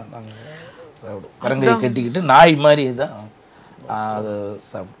தான் நாங்கள் சாப்பிடுவோம். பெரங்காயை கட்டிக்கிட்டு நாய் மாதிரி தான் அதை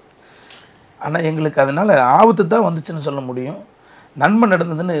சாப்பிடுவோம். ஆனால் எங்களுக்கு அதனால் ஆபத்து தான் வந்துச்சுன்னு சொல்ல முடியும், நன்மை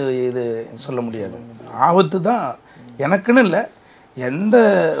நடந்ததுன்னு இது சொல்ல முடியாது. ஆபத்து தான் எனக்குன்னு இல்லை, எந்த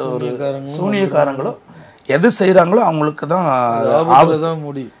ஒரு சூனியக்காரங்களோ எது செய்கிறாங்களோ அவங்களுக்கு தான் ஆபத்து தான்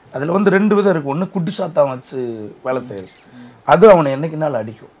முடியும். அதில் வந்து 2 விதம் இருக்குது. ஒன்று குட்டி சாத்தான் வச்சு வேலை செய்யுது, அது அவனை என்னைக்குனாலும்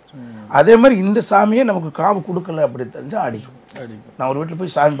அடிக்கும். அதே மாதிரி இந்த சாமியே நமக்கு காவு கொடுக்கல அப்படி தெரிஞ்சால் அடிக்கும். நான் ஒரு வீட்டில்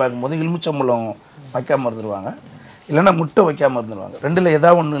போய் சாமி பார்க்கும்போது எலுமிச்சம்பழம் வைக்காமல் இருந்துருவாங்க, இல்லைன்னா முட்டை வைக்காமல் இருந்துருவாங்க. 2ல்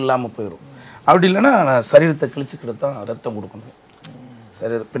ஏதாவது ஒன்று இல்லாமல் போயிடும். அப்படி இல்லைன்னா சரீரத்தை கிழிச்சிக்கிட்டு தான் ரத்தம் கொடுக்கணும்,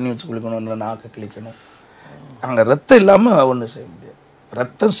 சரீரத்தை பின்னி வச்சு குளிக்கணும், இல்லை நாக்கை கிழிக்கணும். அங்கே ரத்தம் இல்லாமல் ஒன்றும் செய்ய முடியாது,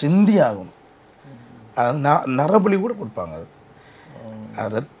 ரத்தம் சிந்தி ஆகணும். நரபலி கூட கொடுப்பாங்க.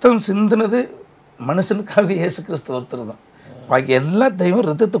 அது ரத்தம் சிந்தினது மனுஷனுக்காக இயேசு கிறிஸ்து ஒருத்தர் தான். பாக்கி எல்லா தெய்வம்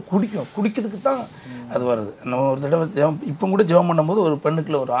ரத்தத்தை குடிக்கிறதுக்கு தான் அது வருது. நம்ம ஒரு தடவை இப்போ கூட ஜெபம் பண்ணும்போது ஒரு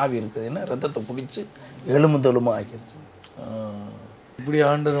பெண்ணுக்குள்ள ஒரு ஆவி இருக்குது, ஏன்னா ரத்தத்தை குடிச்சு எலும்பு ஆக்கிடுச்சு. இப்படி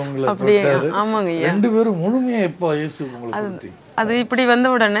ஆண்டவர் உங்களை தொட்டாரு. ஆமாங்க, 2 பேரும் முழுமையாக எப்போ இயேசு உங்களுக்கு அது இப்படி வந்த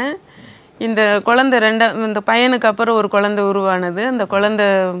உடனே இந்த குழந்தை இந்த பையனுக்கு அப்புறம் ஒரு குழந்தை உருவானது. அந்த குழந்தை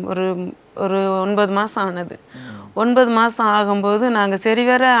ஒரு 9 மாதம் ஆனது. 9 மாதம் ஆகும்போது நாங்கள் சரி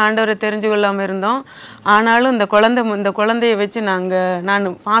வேற ஆண்டவரை தெரிஞ்சு கொள்ளாமல் இருந்தோம். ஆனாலும் இந்த குழந்தைய வச்சு நான்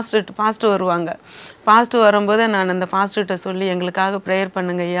பாஸ்டர் வருவாங்க. பாஸ்டர் வரும்போது நான் அந்த பாஸ்டர்கிட்ட சொல்லி, எங்களுக்காக ப்ரேயர்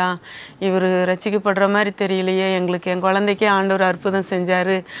பண்ணுங்க ஐயா, இவர் ரசிக்கப்படுற மாதிரி தெரியலையே, எங்களுக்கு என் குழந்தைக்கே ஆண்டவர் அற்புதம்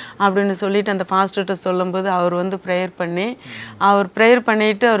செஞ்சார் அப்படின்னு சொல்லிட்டு அந்த பாஸ்டர்கிட்ட சொல்லும்போது அவர் வந்து ப்ரேயர்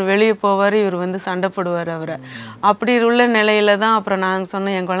பண்ணிவிட்டு அவர் வெளியே போவார். இவர் வந்து சண்டை போடுவார் அவரை. அப்படி உள்ள நிலையில தான் அப்புறம் நாங்கள்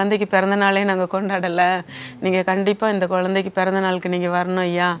சொன்னோம், என் குழந்தைக்கு பிறந்த நாளே நாங்கள் கொண்டாடலை, நீங்கள் கண்டிப்பாக இந்த குழந்தைக்கு பிறந்த நாளுக்கு நீங்கள் வரணும்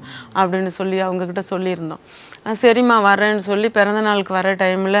ஐயா அப்படின்னு சொல்லி அவங்கக்கிட்ட சொல்லியிருந்தோம். சரிம்மா வரேன்னு சொல்லி பிறந்த நாளுக்கு வர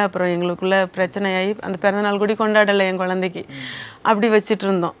டைமில் அப்புறம் எங்களுக்குள்ளே பிரச்சனையாகி அந்த பிறந்த நாள் கூட கொண்டாடலை என் குழந்தைக்கு. அப்படி வச்சுட்டு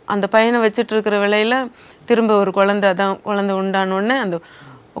இருந்தோம். அந்த பையனை வச்சுட்டு இருக்கிற வேளையில் திரும்ப ஒரு குழந்தை உண்டானோடனே அந்த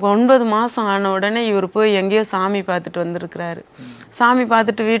 9 மாதம் ஆன உடனே இவர் போய் எங்கேயோ சாமி பார்த்துட்டு வந்திருக்கிறாரு. சாமி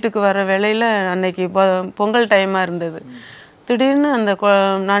பார்த்துட்டு வீட்டுக்கு வர வேளையில் அன்னைக்கு பொங்கல் டைமாக இருந்தது. திடீர்னு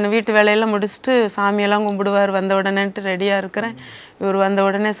நான் வீட்டு வேலையெல்லாம் முடிச்சுட்டு சாமியெல்லாம் கும்பிடுவார் வந்த உடனேன்ட்டு ரெடியாக இருக்கிறேன். இவர் வந்த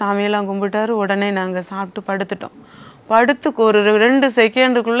உடனே சாமியெல்லாம் கும்பிட்டாரு. உடனே நாங்கள் சாப்பிட்டு படுத்துட்டோம். படுத்துக்கு ஒரு 2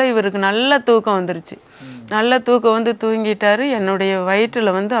 செகண்டுக்குள்ளே இவருக்கு நல்ல தூக்கம் வந்துருச்சு. நல்ல தூக்கம் வந்து தூங்கிட்டாரு. என்னுடைய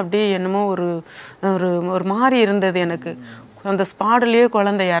வயிற்றில் வந்து அப்படியே என்னமோ ஒரு மாதிரி இருந்தது எனக்கு. அந்த ஸ்பாட்லேயே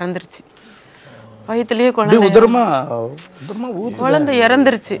குழந்தை இறந்துருச்சு. வயிற்றுலேயே குழந்தை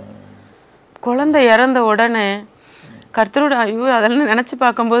இறந்துருச்சு. குழந்தை இறந்த உடனே கர்த்தரோட ஐயோ அதெல்லாம் நினச்சி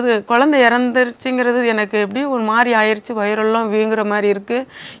பார்க்கும்போது குழந்தை இறந்துருச்சுங்கிறது எனக்கு எப்படியும் ஒரு மாதிரி ஆயிடுச்சு, வயிறெல்லாம் வீங்குற மாதிரி இருக்குது.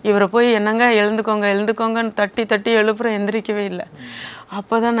 இவரை போய் என்னங்க எழுந்துக்கோங்க எழுந்துக்கோங்கன்னு தட்டி தட்டி எழுப்புற எந்திரிக்கவே இல்லை.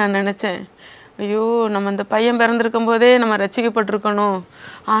 அப்போ தான் நான் நினச்சேன், ஐயோ நம்ம இந்த பையன் பிறந்திருக்கும் போதே நம்ம ரட்சிக்கப்பட்டிருக்கணும்,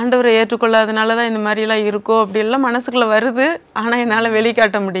 ஆண்டவரை ஏற்றுக்கொள்ளாதனால தான் இந்த மாதிரிலாம் இருக்கோ அப்படிலாம் மனசுக்குள்ளே வருது. ஆனால் என்னால்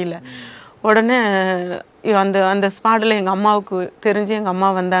வெளிக்காட்ட முடியல. உடனே அந்த அந்த ஸ்பாட்டில் எங்கள் அம்மாவுக்கு தெரிஞ்சு எங்கள் அம்மா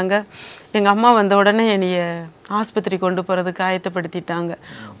வந்தாங்க. எங்கள் அம்மா வந்த உடனே என்னைய ஆஸ்பத்திரி கொண்டு போகிறதுக்கு ஆயத்தப்படுத்திட்டாங்க.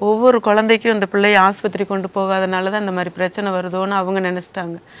 ஒவ்வொரு குழந்தைக்கும் இந்த பிள்ளையை ஆஸ்பத்திரி கொண்டு போகாதனால தான் இந்த மாதிரி பிரச்சனை வருதோன்னு அவங்க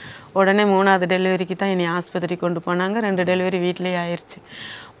நினச்சிட்டாங்க. உடனே 3வது டெலிவரிக்கு தான் என்னை ஆஸ்பத்திரி கொண்டு போனாங்க. 2 டெலிவரி வீட்டிலேயே ஆயிடுச்சு.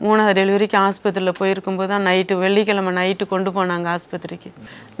 3வது டெலிவரிக்கு ஆஸ்பத்திரியில் போயிருக்கும்போது தான் நைட்டு வெள்ளிக்கிழமை நைட்டு கொண்டு போனாங்க ஆஸ்பத்திரிக்கு.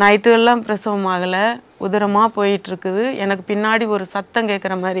 நைட்டு எல்லாம் பிரசவம் ஆகலை, உதரமாக போயிட்டுருக்குது. எனக்கு பின்னாடி ஒரு சத்தம்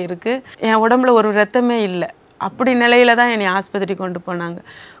கேட்குற மாதிரி இருக்குது. என் உடம்புல ஒரு ரத்தமே இல்லை. அப்படி நிலையில தான் என்னை ஆஸ்பத்திரி கொண்டு போனாங்க.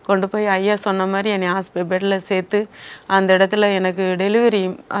 கொண்டு போய் ஐயா சொன்ன மாதிரி என்னை பெட்டில் சேர்த்து அந்த இடத்துல எனக்கு டெலிவரி,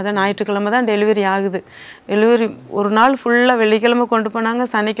 அதான் ஞாயிற்றுக்கிழமை தான் டெலிவரி ஆகுது. டெலிவரி ஒரு நாள் ஃபுல்லாக வெள்ளிக்கிழமை கொண்டு போனாங்க,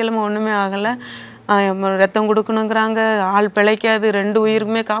 சனிக்கிழமை ஒன்றுமே ஆகலை. ரத்தம் கொடுக்கணுங்கிறாங்க, ஆள் பிழைக்காது, 2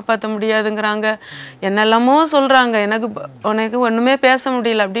 உயிருக்குமே காப்பாற்ற முடியாதுங்கிறாங்க, என்னெல்லாமோ சொல்கிறாங்க. உனக்கு ஒன்றுமே பேச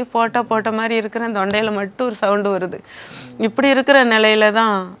முடியல, அப்படியே போட்ட மாதிரி இருக்கிறேன். தொண்டையில் மட்டும் ஒரு சவுண்டு வருது. இப்படி இருக்கிற நிலையில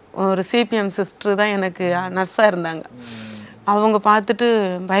தான் ஒரு சிபிஎம் சிஸ்டர் தான் எனக்கு நர்ஸாக இருந்தாங்க. அவங்க பார்த்துட்டு,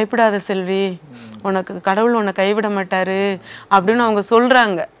 பயப்படாத செல்வி, உனக்கு கடவுள் உன்னை கைவிட மாட்டார் அப்படின்னு அவங்க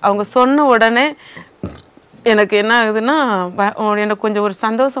சொல்கிறாங்க. அவங்க சொன்ன உடனே எனக்கு என்ன ஆகுதுன்னா, எனக்கு கொஞ்சம் ஒரு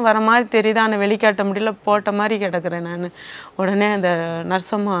சந்தோஷம் வர மாதிரி தெரியுது. ஆனால் வெளிக்காட்ட முடியல, போட்ட மாதிரி கிடக்குறேன் நான். உடனே அந்த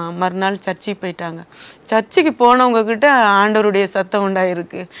நர்சம்மா மறுநாள் சர்ச்சுக்கு போயிட்டாங்க. சர்ச்சுக்கு போனவங்கக்கிட்ட ஆண்டவருடைய சத்தம்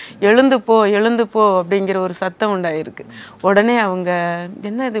உண்டாயிருக்கு, எழுந்து போ அப்படிங்கிற ஒரு சத்தம் உண்டாயிருக்கு. உடனே அவங்க,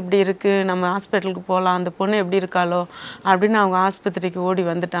 என்ன இது இப்படி இருக்குது, நம்ம ஹாஸ்பிட்டலுக்கு போகலாம், அந்த பொண்ணு எப்படி இருக்காளோ அப்படின்னு அவங்க ஆஸ்பத்திரிக்கு ஓடி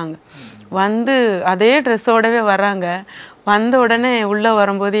வந்துட்டாங்க. வந்து அதே ட்ரெஸ்ஸோடவே வராங்க. வந்த உடனே உள்ளே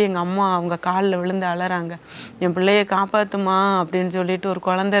வரும்போது எங்கள் அம்மா அவங்க காலில் விழுந்து அலறாங்க. என் பிள்ளையை காப்பாற்றுமா அப்படின்னு சொல்லிட்டு, ஒரு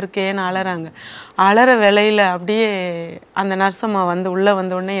குழந்தை இருக்கேன்னு அலறாங்க. அலற வேலையில் அப்படியே அந்த நர்சம்மா உள்ளே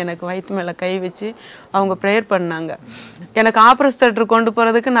வந்த உடனே எனக்கு வயிற்று மேலே கை வச்சு அவங்க ப்ரேயர் பண்ணாங்க. எனக்கு ஆப்ரேஷன் தியேட்டர் கொண்டு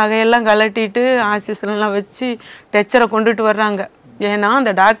போகிறதுக்கு நகையெல்லாம் கலட்டிட்டு ஆக்சிஜன்லாம் வச்சு டெச்சரை கொண்டுட்டு வர்றாங்க. ஏன்னா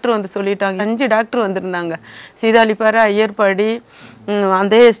அந்த டாக்டர் சொல்லிட்டாங்க, 5 டாக்டர் வந்திருந்தாங்க. சீதாலிப்பாறை, ஐயர்பாடி,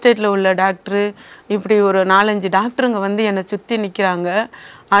 அந்த எஸ்டேட்டில் உள்ள டாக்டரு, இப்படி ஒரு 4-5 டாக்டருங்க என்னை சுற்றி நிற்கிறாங்க.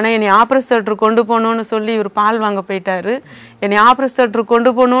 ஆனால் என்னை ஆப்ரேஷன் தியேட்டர் கொண்டு போகணுன்னு சொல்லி இவர் பால் வாங்க போயிட்டாரு. என்னை ஆப்ரேஷன் தியேட்டர்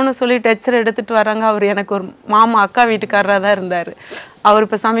கொண்டு போகணுன்னு சொல்லி டெச்சர் எடுத்துகிட்டு வராங்க. அவர் எனக்கு ஒரு மாமா அக்கா வீட்டுக்காரராக தான் இருந்தார். அவர்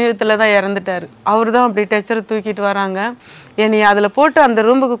இப்போ சமீபத்தில் தான் இறந்துட்டார். அவர் தான் அப்படி டெச்சரை தூக்கிட்டு வராங்க. என்னை அதில் போட்டு அந்த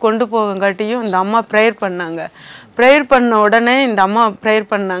ரூமுக்கு கொண்டு போகங்காட்டியும் இந்த அம்மா ப்ரேயர் பண்ணாங்க. ப்ரேயர் பண்ண உடனே இந்த அம்மா ப்ரேயர்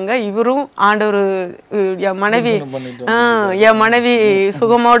பண்ணாங்க. இவரும் ஆண்டவர், என் மனைவி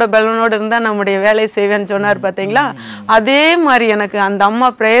சுகமோட பலனோடு இருந்தால் நம்முடைய வேலையை செய்வேன்னு சொன்னார் பார்த்தீங்களா, அதே மாதிரி எனக்கு அந்த அம்மா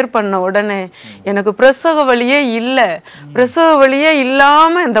ப்ரேயர் பண்ண உடனே எனக்கு பிரசவ வலியே இல்லை. பிரசவ வலியே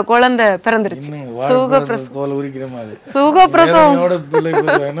இல்லாமல் இந்த குழந்தை பிறந்துருச்சு. சுகப்பிரசவம்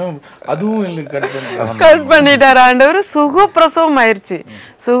கட் பண்ணிட்டார் ஆண்டவர். சுகப்பிரசவம் ஆயிடுச்சு.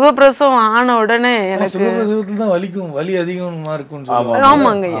 சுகப்பிரசவம் ஆன உடனே எனக்கு வலி அதிகமா இருக்கும்.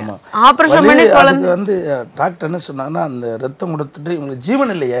 ஆமாங்க, ஆபரேஷன் பண்ணி குழந்தை டாக்டர் என்ன சொன்னாங்கன்னா, அந்த ரத்தம் கொடுத்துட்டு இவங்களுக்கு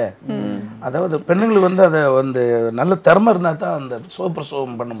ஜீவன் இல்லையே, அதாவது பெண்ணுங்களுக்கு அதை நல்ல திறமை இருந்தா தான் அந்த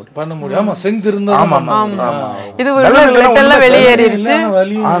சுகப்பிரசவம் பண்ண முடியும். ஆமா, ஸ்ட்ரெngth இருந்தா. இது எல்லாம் வெளியேறிடுச்சு,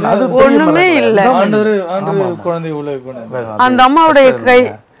 ஒண்ணுமே இல்லை. ஆண்டவர் குழந்தை உள்ள அந்த அம்மாவுடைய கை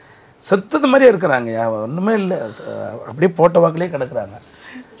செத்தது மாதிரியே இருக்கிறாங்க, ஒண்ணுமே இல்லை, அப்படியே போட்ட வாக்கிலே கிடக்குறாங்க.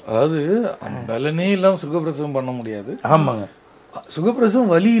 அதாவது பலனே இல்லாம சுகப்பிரசவம் பண்ண முடியாது. ஆமாங்க,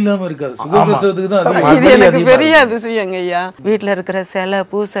 சுகப்பிரசவம் வலி இல்லாம இருக்காது. சுகப்பிரசவத்துக்கு தான் இது எனக்கு பெரிய அதிசயங்க ஐயா. வீட்டில் இருக்கிற சிலை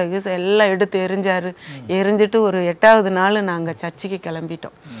பூசகு எல்லாம் எடுத்து எரிஞ்சாரு. எரிஞ்சிட்டு ஒரு 8வது நாள் நாங்கள் சர்ச்சுக்கு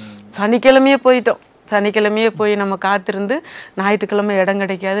கிளம்பிட்டோம். சனிக்கிழமையே போயிட்டோம். சனிக்கிழமையே போய் நம்ம காத்திருந்து, ஞாயிற்றுக்கிழமை இடம்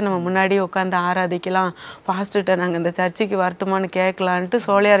கிடைக்காது, நம்ம முன்னாடியே உட்காந்து ஆராதிக்கலாம், பாஸ்டர்கிட்ட நாங்கள் இந்த சர்ச்சுக்கு வரட்டுமான்னு கேட்கலான்ட்டு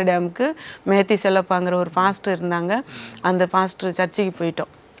சோலையார் டேமுக்கு மேத்தி செல்லப்பாங்கிற ஒரு பாஸ்டர் இருந்தாங்க. அந்த பாஸ்டர் சர்ச்சுக்கு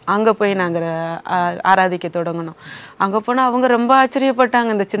போயிட்டோம். அங்கே போய் நாங்கள் ஆராதிக்க தொடங்கினோம். அங்கே போனால் அவங்க ரொம்ப ஆச்சரியப்பட்டாங்க,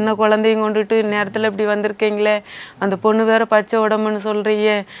 இந்த சின்ன குழந்தையும் கொண்டுட்டு நேரத்தில் இப்படி வந்திருக்கீங்களே, அந்த பொண்ணு வேற பச்சை உடம்புன்னு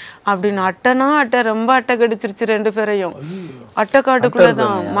சொல்கிறியே அப்படின்னு. அட்டை ரொம்ப அட்டை கடிச்சிருச்சு 2 பேரையும். அட்டை காட்டுக்குள்ளே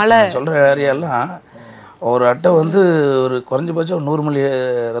தான் மழை. சொல்கிற ஏரியாலாம் ஒரு அட்டை ஒரு குறைஞ்சபட்சம் 100 மில்லி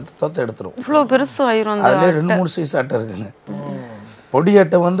ரத்தத்தை எடுத்துரும். இவ்வளோ பெருசும் ஆயிரும். அதில் 2-3 சைஸ் அட்டை இருக்குங்க. பொடி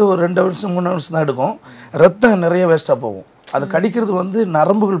அட்டை ஒரு 2 வருஷம் 3 வருஷம் தான் எடுக்கும். ரத்தம் நிறைய வேஸ்ட்டாக போகும். அது கடிக்கிறது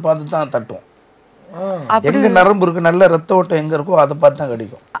நரம்புகள் பார்த்து தான் தட்டும். எங்க நரம்பு இருக்கு, நல்ல ரத்த ஓட்டம் எங்க இருக்கோ அதை பார்த்து தான்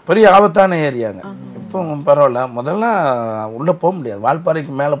கடிக்கும். பெரிய ஆபத்தான ஏரியாங்க. இப்போ பரவாயில்ல, முதல்ல உள்ளே போக முடியாது.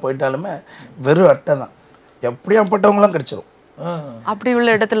 வால்பாறைக்கு மேலே போயிட்டாலுமே வெறும் அட்டை தான். எப்படியாப்பட்டவங்களாம் கிடைச்சிரும். அப்படி உள்ள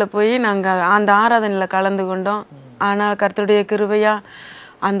இடத்துல போய் நாங்கள் அந்த ஆராதனையில் கலந்து கொண்டோம். ஆனால் கர்த்தருடைய கிருபையா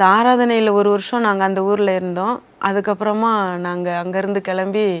அந்த ஆராதனையில் 1 வருஷம் நாங்கள் அந்த ஊரில் இருந்தோம். அதுக்கப்புறமா நாங்கள் அங்கேருந்து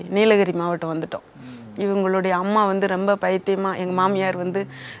கிளம்பி நீலகிரி மாவட்டம் வந்துட்டோம். இவங்களுடைய அம்மா வந்து ரொம்ப பைத்தியமாக, எங்கள் மாமியார் வந்து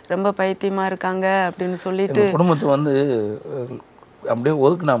ரொம்ப பைத்தியமாக இருக்காங்க அப்படின்னு சொல்லிட்டு குடும்பத்தை வந்து அப்படியே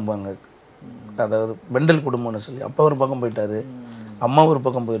ஒதுக்குனாம்பாங்க. அதாவது பெண்டல் குடும்பம்னு சொல்லி அப்பா ஒரு பக்கம் போயிட்டாரு, அம்மா ஒரு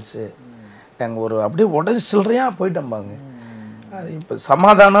பக்கம் போயிடுச்சு. எங்கள் ஒரு அப்படியே உடஞ்சி சில்லறையாக போயிட்டோம்பாங்க. அது இப்போ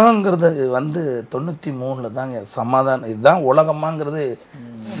சமாதானங்கிறது வந்து 93 தாங்க சமாதானம். இதுதான் உலகமாங்கிறது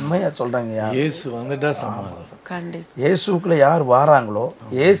உண்மையாக சொல்கிறாங்கய்யா. இயேசு வந்துட்டா சமாதானம். கண்டிப்பாக இயேசுக்குள்ளே யார் வாராங்களோ,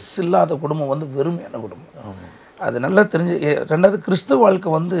 இயேசு இல்லாத குடும்பம் வந்து வெறுமையான குடும்பம். அது நல்லா தெரிஞ்சு. ரெண்டாவது கிறிஸ்துவ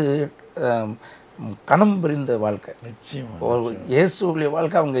வாழ்க்கை வந்து கணம் புரிந்த வாழ்க்கை. நிச்சயமா இயேசுடைய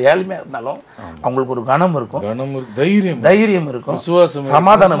வாழ்க்கை அவங்க ஏழ்மையாக இருந்தாலும் அவங்களுக்கு ஒரு கணம் இருக்கும், தைரியம் இருக்கும்,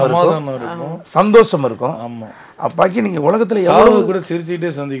 சமாதானம் இருக்கும், சந்தோஷம் இருக்கும். அப்பாக்கி நீங்க உலகத்துல எவ்வளவு கூட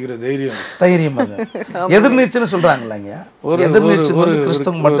சிரிச்சுட்டே சந்திக்கிற தைரியம் எதிர்நீச்சல்னு சொல்றாங்களாங்க.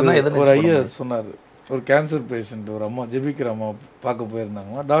 கிறிஸ்துவ மட்டும்தான். ஒரு ஐயா சொன்னார், ஒரு கேன்சர் பேஷண்ட் ஒரு அம்மா ஜெபிக்கிற அம்மா பார்க்க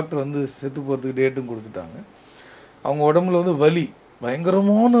போயிருந்தாங்கன்னா டாக்டர் வந்து செத்து போகிறதுக்கு டேட்டும் கொடுத்துட்டாங்க. அவங்க உடம்புல வந்து வலி,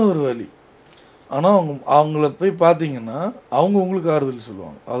 பயங்கரமான ஒரு வலி. ஆனால் அவங்கள போய் பார்த்தீங்கன்னா அவங்க உங்களுக்கு ஆறுதல்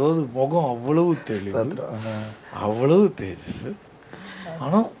சொல்லுவாங்க. அதாவது முகம் அவ்வளவு தெளிவு, அவ்வளவு தேஜஸ்,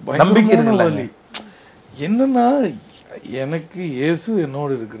 ஆனால் பயங்கரமான வலி. என்னன்னா எனக்கு இயேசு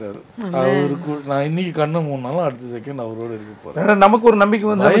என்னோடு இருக்கிறாரு. அவருக்கு நான் இன்னைக்கு கண்ணை மூணாலும் அடுத்த செகண்ட் அவரோட இருக்க போறேன். நமக்கு ஒரு நம்பிக்கை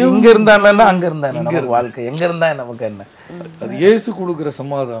வந்து இங்க இருந்தாலும் அங்க இருந்தா வாழ்க்கை எங்க இருந்தா நமக்கு என்ன, அது இயேசு கொடுக்குற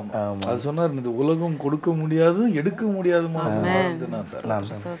சமாதானம். அது சொன்னார், இந்த உலகம் கொடுக்க முடியாது எடுக்க முடியாதுமா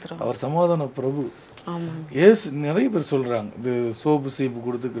அவர் சமாதான பிரபு. ஏசு நிறைய பேர் சொல்றாங்க இது சோப்பு சீப்பு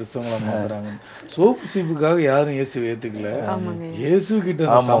கொடுத்து கிறிஸ்தவங்களா மாத்துறாங்க. சோப்பு சீப்புக்காக யாரும் இயேசு ஏத்துக்கல. இயேசு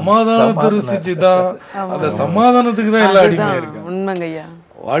கிட்ட சமாதானத்தை ருசிச்சுதான், அந்த சமாதானத்துக்கு தான் எல்லாம் அடிமையா இருக்கு.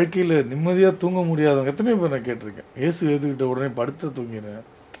 வாழ்க்கையில நிம்மதியா தூங்க முடியாதவங்க எத்தனையோ பேர் நான் கேட்டிருக்கேன். இயேசு ஏத்துக்கிட்ட உடனே படுத்து தூங்கினேன்.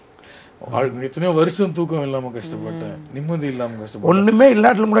 எத்தனையோ வருஷம் தூக்கம் இல்லாம கஷ்டப்பட்டேன், நிம்மதி இல்லாம கஷ்டப்பட்டேன். ஒண்ணுமே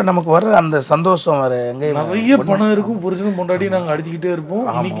இல்லாட்டிலும் கூட நமக்கு வர அந்த சந்தோஷம் வர எங்க நிறைய பணம் இருக்கும், புருஷனும் பொண்டாடி நாங்க அடிச்சுக்கிட்டே இருப்போம்.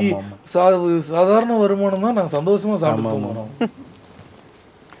 இன்னைக்கு சாதாரண வருமானம் தான் நாங்க சந்தோஷமா சாப்பிட்டு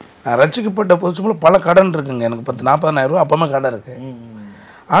நான் ரட்சிக்கப்பட்ட புதுசுக்குள்ள பல கடன் இருக்குங்க. எனக்கு 40,000 ரூபா அப்பமா கடன் இருக்கு.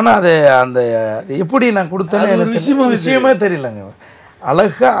 ஆனா அது அந்த எப்படி நான் கொடுத்தேன்னு எனக்கு விஷயமே தெரியலங்க.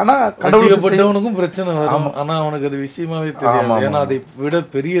 அழகா. ஆனா கடவுளுக்கும் பிரச்சனை வரும், ஆனா அவனுக்கு அது விஷயமாவே தெரியும். ஏன்னா அதை விட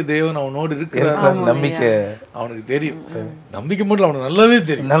பெரிய தேவன் அவனோடு இருக்கிறார் நம்பிக்கை அவனுக்கு தெரியும். நம்பிக்கை மட்டும் அவனுக்கு நல்லாவே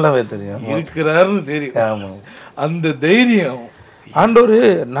தெரியும் இருக்கிறாருன்னு தெரியும். அந்த தைரியம் ஆண்டவர்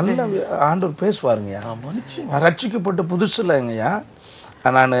நல்ல ஆண்டவர் பேசுவாருங்கய்யா. ரட்சிக்கப்பட்ட புதுசுலங்கய்யா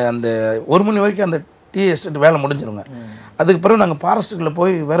நான் அந்த 1 மணி வரைக்கும் அந்த டீ எஸ்டேட் வேலை முடிஞ்சிருங்க. அதுக்கு பிறகு நாங்கள் ஃபாரஸ்ட்டுக்குள்ளே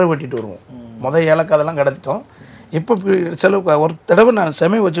போய் விறகு வெட்டிட்டு வருவோம். முதல் ஏலக்காய் அதெல்லாம் கிடச்சிட்டோம். இப்போ செலவு ஒரு தடவை நான்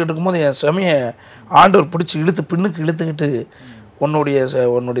செமையை வச்சுக்கிட்டு இருக்கும்போது என் செமையை ஆண்டவர் பிடிச்சி பின்னுக்கு இழுத்துக்கிட்டு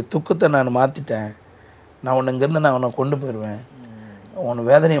உன்னுடைய துக்கத்தை நான் மாற்றிட்டேன், நான் உன்னை இங்கேருந்து நான் உன்னை கொண்டு போயிடுவேன், உன்னை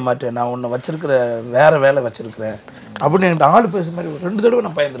வேதனையை மாற்றேன், நான் உன்னை வச்சுருக்கிற வேறு வேலை வச்சுருக்கிறேன் அப்படின்னு என்கிட்ட ஆள் பேசுகிற மாதிரி 2 தடவை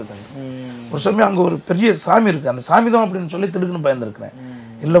நான் பயந்துருக்கேன். ஒரு சமயம் அங்கே ஒரு பெரிய சாமி இருக்குது, அந்த சாமி தான் அப்படின்னு சொல்லி திடுக்குன்னு பயந்துருக்கிறேன்.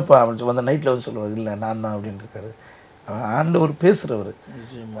 இல்லைப்பா அப்படின்னு வந்து நைட்டில் வந்து சொல்லுவார், இல்லை நான் தான் அப்படின்னு இருக்காரு. ஆண்டவர் பேசுகிறவர்.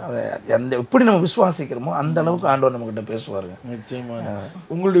 அந்த எப்படி நம்ம விசுவாசிக்கிறோமோ அந்த அளவுக்கு ஆண்டவர் நம்மகிட்ட பேசுவாருங்க. நிச்சயமா.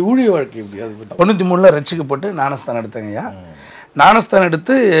 உங்களுடைய ஊழிய வாழ்க்கை எப்படி? அது 93 ரட்சிக்கப்பட்டு ஞானஸ்தானம் எடுத்தேங்கய்யா. ஞானஸ்தானம்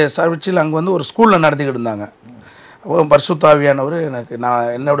எடுத்து சர்வீஸில் அங்கே வந்து ஒரு ஸ்கூலில் நடத்திக்கிட்டு இருந்தாங்க. அப்போ பரிசுத்த ஆவியானவர்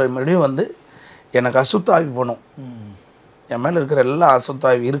நான் என்னோட முடியும் வந்து எனக்கு அசுத்த ஆவி போகணும், என் மேலே இருக்கிற எல்லா அசுத்த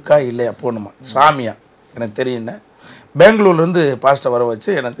ஆவி இருக்கா இல்லையா போகணுமா சாமியா எனக்கு தெரியுங்க. பெங்களூர்லேருந்து பாஸ்டர் வர வச்சு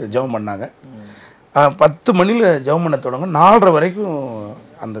எனக்கு ஜெபம் பண்ணாங்க. 10 மணியில் ஜெபம் பண்ண தொடங்க 4:30 வரைக்கும்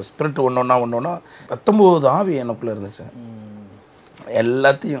அந்த ஸ்பிரிட் ஒன்றா 19 ஆவி எனக்குள்ளே இருந்துச்சு.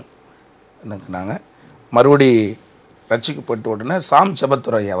 எல்லாத்தையும் எனக்கு நாங்கள் மறுபடி ரட்சிக்கப்பட்ட உடனே சாம்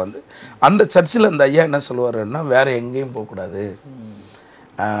செபத்துறை ஐயா வந்து அந்த சர்ச்சில் அந்த ஐயா என்ன சொல்லுவாருன்னா, வேறு எங்கேயும் போகக்கூடாது,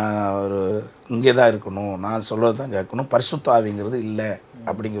 ஒரு இங்கே தான் இருக்கணும், நான் சொல்கிறது தான் கேட்கணும், பரிசுத்த ஆவிங்கிறது இல்லை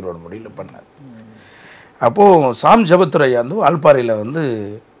அப்படிங்கிற ஒரு முடிவில் பண்ணார். அப்போது சாம் ஜெபத்துறை ஐயா வந்து வால்பாறையில் வந்து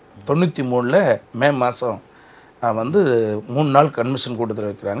 93 மே மாதம் வந்து 3 நாள் கன்வென்ஷன் கூட்டத்தில்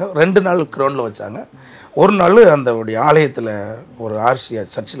வைக்கிறாங்க. 2 நாள் கிரவுண்டில் வச்சாங்க, 1 நாள் அந்த ஆலயத்தில் ஒரு ஆர்சியா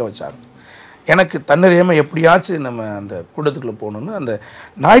சர்ச்சில் வச்சாங்க. எனக்கு தன்னறியாமல் எப்படியாச்சும் நம்ம அந்த கூட்டத்துக்குள்ளே போகணுன்னு அந்த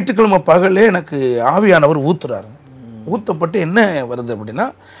ஞாயிற்றுக்கிழமை பகலே எனக்கு ஆவியானவர் ஊற்றுறாரு. ஊற்றப்பட்டு என்ன வருது அப்படின்னா,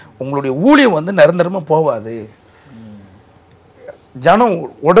 உங்களுடைய ஊழியம் வந்து நிரந்தரமாக போகாது, ஜனம்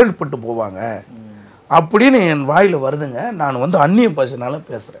உடல்பட்டு போவாங்க அப்படின்னு என் வாயில் வருதுங்க. நான் வந்து அந்நிய பாஷைனால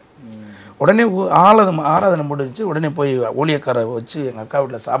பேசுகிறேன். உடனே ஆராதனை முடிஞ்சு உடனே போய் ஊழியக்காரை வச்சு எங்கள் அக்கா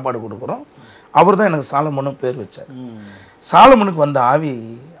வீட்டில் சாப்பாடு கொடுக்குறோம். அவர் தான் எனக்கு சாலமோன்னு பேர் வச்சார். சாலமோனுக்கு வந்த ஆவி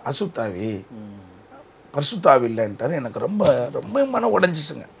அசுத்தாவி, பரிசுத்தாவி இல்லைன்ட்டார். எனக்கு ரொம்ப ரொம்ப மனம்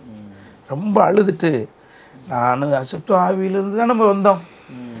உடஞ்சிச்சுங்க. ரொம்ப அழுதுட்டு, நான் அசுத்த ஆவியிலிருந்து தான் நம்ம வந்தோம்,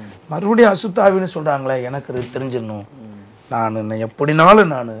 மறுபடியும் அசுத்த ஆவின்னு சொல்கிறாங்களே, எனக்கு தெரிஞ்சிடணும். நான்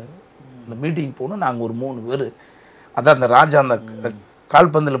எப்படினாலும் நான் இந்த மீட்டிங் போகணும். நாங்கள் ஒரு 3 பேர், அதான் அந்த ராஜா அந்த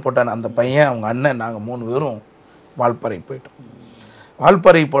கால்பந்தில் போட்டான அந்த பையன், அவங்க அண்ணன், நாங்கள் 3 பேரும் வால்பாறை போயிட்டோம்.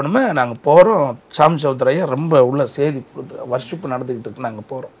 வால்பாறை போனோமே நாங்கள் போகிறோம். சாமி சௌத்ரையா ரொம்ப உள்ள செய்தி கொடுத்து வர்ஷிப்பு நடந்துக்கிட்டு இருக்கு. நாங்கள்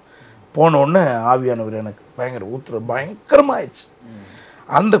போகிறோம். போனோடனே ஆவியானவர் எனக்கு பயங்கர ஊத்துற பயங்கரமாகிடுச்சு.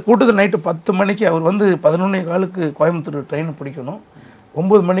 அந்த கூட்டத்தில் நைட்டு 10 மணிக்கு அவர் வந்து 11:15 கோயம்புத்தூர் ட்ரெயின் பிடிக்கணும்.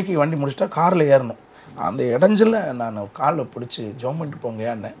 9 மணிக்கு வண்டி முடிச்சிட்டா காரில் ஏறணும். அந்த இடைஞ்சில் நான் காலில் பிடிச்சி ஜெபம் பண்ணிட்டு போங்க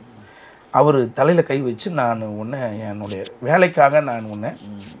ஏன்னு அவர் தலையில் கை வச்சு, நான் உன்னை என்னுடைய வேலைக்காக நான் உன்னை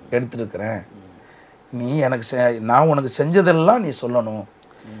எடுத்துருக்கிறேன், நீ எனக்கு நான் உனக்கு செஞ்சதெல்லாம் நீ சொல்லணும்,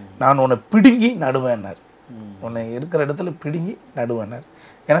 நான் உன்னை பிடுங்கி நடுவேன்னார். உன்னை இருக்கிற இடத்துல பிடுங்கி நடுவேன்னார்.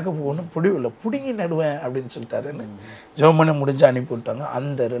 எனக்கு ஒன்றும் பிடிவில்லை, பிடுங்கி நடுவேன் அப்படின்னு சொல்லிட்டாருன்னு ஜெபம் பண்ணி முடிஞ்சு அனுப்பி விட்டாங்க.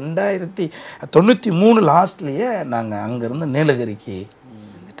 அந்த 1993 லாஸ்ட்லேயே நாங்கள் அங்கேருந்து நீலகிரிக்கு,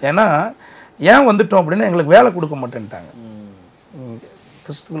 ஏன்னா ஏன் வந்துட்டோம் அப்படின்னா எங்களுக்கு வேலை கொடுக்க மாட்டேன்ட்டாங்க.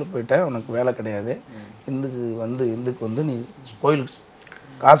 கிறிஸ்துக்குள்ளே போயிட்டேன், உனக்கு வேலை கிடையாது, இந்துக்கு வந்து நீ கோயிலுக்கு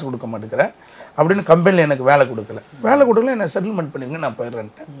காசு கொடுக்க மாட்டேங்கிற அப்படின்னு கம்பெனியில் எனக்கு வேலை கொடுக்கல, என்னை செட்டில்மெண்ட் பண்ணிங்க, நான்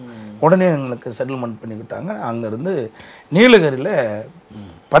போயிடுறேன்ட்டேன். உடனே எங்களுக்கு செட்டில்மெண்ட் பண்ணிக்கிட்டாங்க. அங்கேருந்து நீலகிரியில்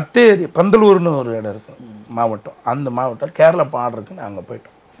பத்தேரி பந்தலூர்னு ஒரு இடம் இருக்குது மாவட்டம், அந்த மாவட்டம் கேரளா பார்டருக்குன்னு அங்கே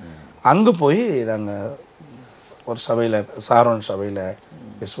போயிட்டோம். அங்கே போய் நாங்கள் ஒரு சபையில், சாரோன் சபையில்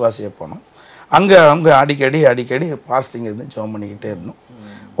விசுவாசியாக போனோம். அங்கே அடிக்கடி பாஸ்டிங் இருந்து ஜெபம் பண்ணிக்கிட்டே இருந்தோம்.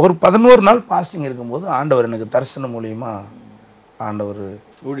 ஒரு 11 நாள் பாஸ்டிங் இருக்கும்போது ஆண்டவர் எனக்கு தரிசனம் மூலியமா ஆண்டவர்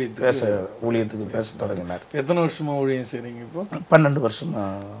ஊழியத்துக்கு பேச தொடங்கினார். எத்தனை வருஷமா ஊழியம் செய்றீங்க இப்போ? 12 வருஷமா.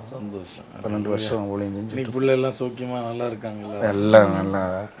 சந்தோஷம். 12 வருஷம் ஊழியம் செஞ்சு. நீ பிள்ளை எல்லாம் சௌக்கியமா நல்லா இருக்காங்களா? எல்லாம் நல்லா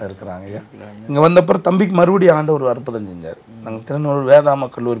இருக்கிறாங்க ஐயா. இங்கே வந்தப்பறம் தம்பிக்கு மறுபடியும் ஆண்டவர் அற்புதம் செஞ்சார். நாங்கள் திருநூறு வேதாம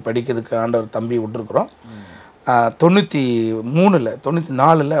கல்லூரி படிக்கிறதுக்கு ஆண்டவர் தம்பி விட்டுருக்குறோம்.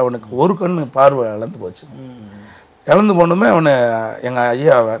 94 அவனுக்கு ஒரு கண்ணு பார்வை இழந்து போச்சு. இழந்து போனோமே அவனை எங்கள்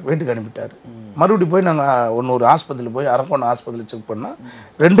ஐயா வீட்டுக்கு அனுப்பிட்டார். மறுபடியும் போய் நாங்கள் ஒரு ஆஸ்பத்திரியில் போய் அரக்கோணம் ஆஸ்பத்திரியில் செக் பண்ணால்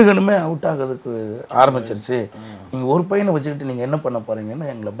 2 கண்ணுமே அவுட் ஆகிறதுக்கு ஆரம்பிச்சிருச்சு. நீங்கள் ஒரு பையனை வச்சுக்கிட்டு நீங்கள் என்ன பண்ண போகிறீங்கன்னு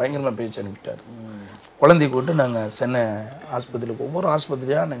எங்களை பயங்கரமாக பேச்சு அனுப்பிட்டார். குழந்தைய கூப்பிட்டு நாங்கள் சென்னை ஆஸ்பத்திரியில் ஒவ்வொரு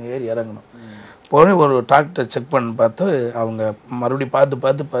ஆஸ்பத்திரியாக நாங்கள் ஏறி இறங்கணும். போய் ஒரு டாக்டர் செக் பண்ணி பார்த்து அவங்க மறுபடியும்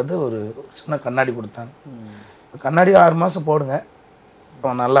பார்த்து ஒரு சின்ன கண்ணாடி கொடுத்தாங்க. கண்ணாடி 6 மாதம் போடுங்க,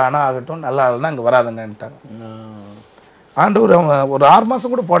 நல்லா ஆனால் ஆகட்டும், நல்லா ஆகலைன்னா அங்கே வராதுங்கன்ட்டாங்க. ஆண்டவர் அவங்க ஒரு 6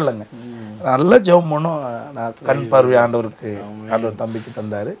 மாதம் கூட போடலைங்க. நல்லா ஜெபம் பண்ணோம். நான் கண் பார்வை ஆண்டவர் தம்பிக்கு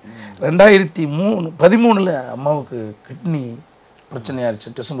தந்தார். 2013 அம்மாவுக்கு கிட்னி பிரச்சனையாகிடுச்சு.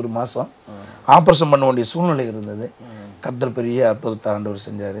 டிசம்பர் மாதம் ஆப்ரேஷன் பண்ண வேண்டிய சூழ்நிலை இருந்தது. கர்த்தர் பெரிய அற்புதத்தை ஆண்டவர்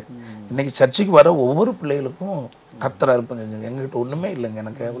செஞ்சார். இன்றைக்கி சர்ச்சைக்கு வர ஒவ்வொரு பிள்ளைகளுக்கும் கர்த்தர் அற்புதம் செஞ்சாங்க. எங்ககிட்ட ஒன்றுமே இல்லைங்க,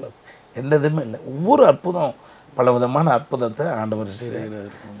 எனக்கு எவ்வளோ எந்த இதுவுமே இல்லை. ஒவ்வொரு அற்புதம் பல விதமான அற்புதத்தை ஆண்டவர்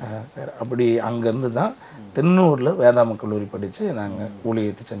செய்கிறார். சரி, அப்படி அங்கேருந்து தான் தென்னூரில் வேதாம கல்லூரி படித்து நாங்கள்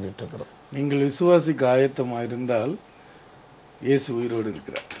ஊழியத்தை செஞ்சுட்டு இருக்கிறோம். நீங்கள் விசுவாசிக்கு ஆயத்தமாக இருந்தால் இயேசு உயிரோடு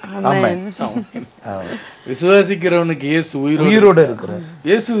இருக்கிறார். விசுவாசிக்கிறவனுக்கு இயேசு உயிரோடு இருக்கிறார்.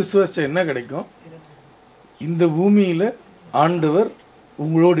 இயேசு விசுவாசிச்சா என்ன கிடைக்கும்? இந்த பூமியில ஆண்டவர்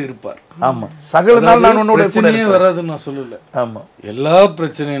உங்களோடு இருப்பார். ஆமா, சகல நாள் நான் உன்னோட பிரச்சனையே வராதுன்னு நான் சொல்லல. ஆமா, எல்லா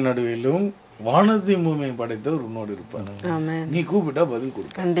பிரச்சனை நடுவிலும் வானத்தையும் பூமியை படைத்தவர் உன்னோடு இருப்பார். நீ கூப்பிட்டா பதில்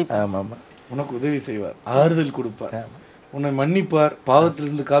கொடுப்பார். உனக்கு உதவி செய்வார், ஆறுதல் கொடுப்பார், உன்னை மன்னிப்பார்,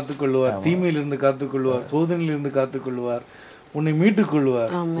 பாவத்திலிருந்து காத்துக்கொள்வார், தீமையிலிருந்து காத்துக்கொள்வார், சோதனையிலிருந்து காத்துக்கொள்வார், உன்னை மீட்டுக்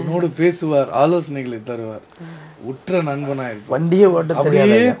கொள்வார், உன்னோடு பேசுவார், ஆலோசனைகளை தருவார், உற்ற நண்பனாயிருப்பார். வண்டியை ஓட்ட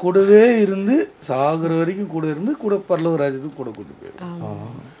அப்படியே கூடவே இருந்து சாகுற வரைக்கும் கூட இருந்து கூட பரலோக ராஜ்யத்துக்கு கூட கூட்டு போயிடும்.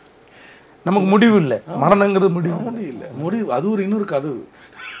 நமக்கு முடிவு இல்லை, மரணங்கிறது முடிவு இல்லை. முடிவு அது ஒரு இன்னொரு கதவு,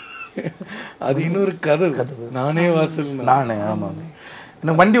 அது இன்னொரு கதவு. நானே வாசல் நானே. ஆமாம்,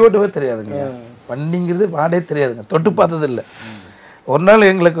 எனக்கு வண்டி ஓட்டவே தெரியாதுங்க. வண்டிங்கிறது வாடே தெரியாதுங்க, தொட்டு பார்த்தது இல்லை. ஒரு நாள்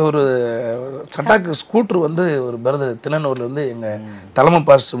எங்களுக்கு ஒரு சட்டாக்கு ஸ்கூட்ரு வந்து ஒரு பிரதர் தினனூர்லேருந்து எங்கள் தலைமை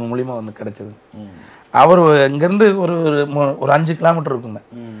பாஸ்டர் மூலிமா வந்து கிடச்சிது. அவர் இங்கேருந்து ஒரு 5 கிலோமீட்டர் இருக்குங்க.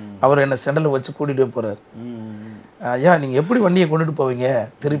 அவர் என்னை செண்டலில் வச்சு கூட்டிகிட்டு போகிறார். ஐயா, நீங்கள் எப்படி வண்டியை கொண்டுட்டு போவீங்க,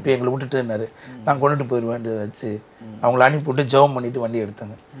 திருப்பி எங்களை விட்டுட்டுன்னாரு. நான் கொண்டுட்டு போயிடுவேன் வச்சு அவங்கள அனுப்பிவிட்டு ஜெபம் பண்ணிவிட்டு வண்டி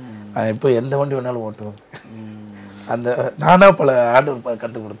எடுத்தாங்க. இப்போ எந்த வண்டி வேணாலும் ஓட்டுவேன். அந்த நானாக பல ஆண்டவர்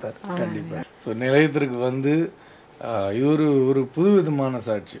கற்றுக் கொடுத்தார். கண்டிப்பாக. ஸோ நிலையத்திற்கு வந்து இது ஒரு புதுவிதமான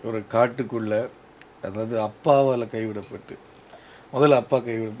சாட்சி. ஒரு காட்டுக்குள்ளே, அதாவது அப்பாவால் கைவிடப்பட்டு, முதல்ல அப்பா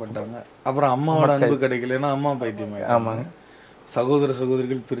கைவிடப்பட்டாங்க, அப்புறம் அம்மாவோட அன்பு கிடைக்கலன்னா அம்மா பைத்தியமாக. ஆமாங்க. சகோதர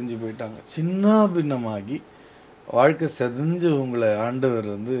சகோதரிகள் பிரிஞ்சு போயிட்டாங்க. சின்ன பின்னமாகி வாழ்க்கை செதஞ்சவங்களை ஆண்டவர்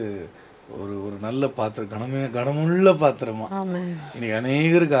வந்து ஒரு ஒரு நல்ல பாத்திரம், கனமுள்ள பாத்திரமா இன்னைக்கு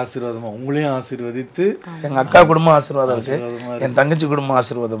அநேகருக்கு ஆசீர்வாதமா உங்களையும் ஆசீர்வதித்து, எங்க அக்கா குடும்பம் ஆசீர்வாதம் இருக்கு, என் தங்கச்சி குடும்பம்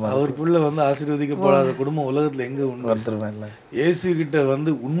ஆசீர்வாதமா. அவருக்குள்ள வந்து ஆசீர்வதிக்கப்படாத குடும்பம் உலகத்துல எங்க உண்டு? இயேசு கிட்ட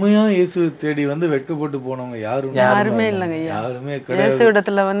வந்து உண்மையா இயேசு தேடி வந்து வெட்கப்பட்டு போனவங்க யாருமே இல்லைங்க. யாருமே இயேசு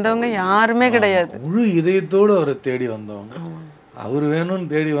இடத்துல வந்தவங்க யாருமே கிடையாது. முழு இதயத்தோடு அவரை தேடி வந்தவங்க, அவர்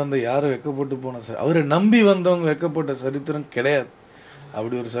வேணும்னு தேடி வந்த யாரும் வெட்கப்பட்டு போன, அவரை நம்பி வந்தவங்க வெட்கப்பட்ட சரித்திரம் கிடையாது.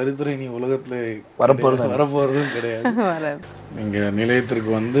 அப்படி ஒரு சரித்திரம் இனி உலகத்துல வரப்போறதும் கிடையாது. நீங்க நிலையத்திற்கு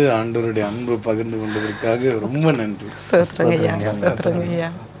வந்து ஆண்டவருடைய அன்பு பகிர்ந்து கொண்டதற்காக ரொம்ப நன்றி.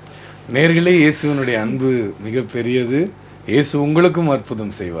 நேர்களே, இயேசுவனுடைய அன்பு மிக பெரியது. இயேசு உங்களுக்கும்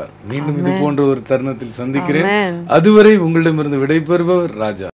அற்புதம் செய்வார். மீண்டும் இது போன்ற ஒரு தருணத்தில் சந்திக்கிறேன். அதுவரை உங்களிடமிருந்து விடைபெறுபவர் ராஜா.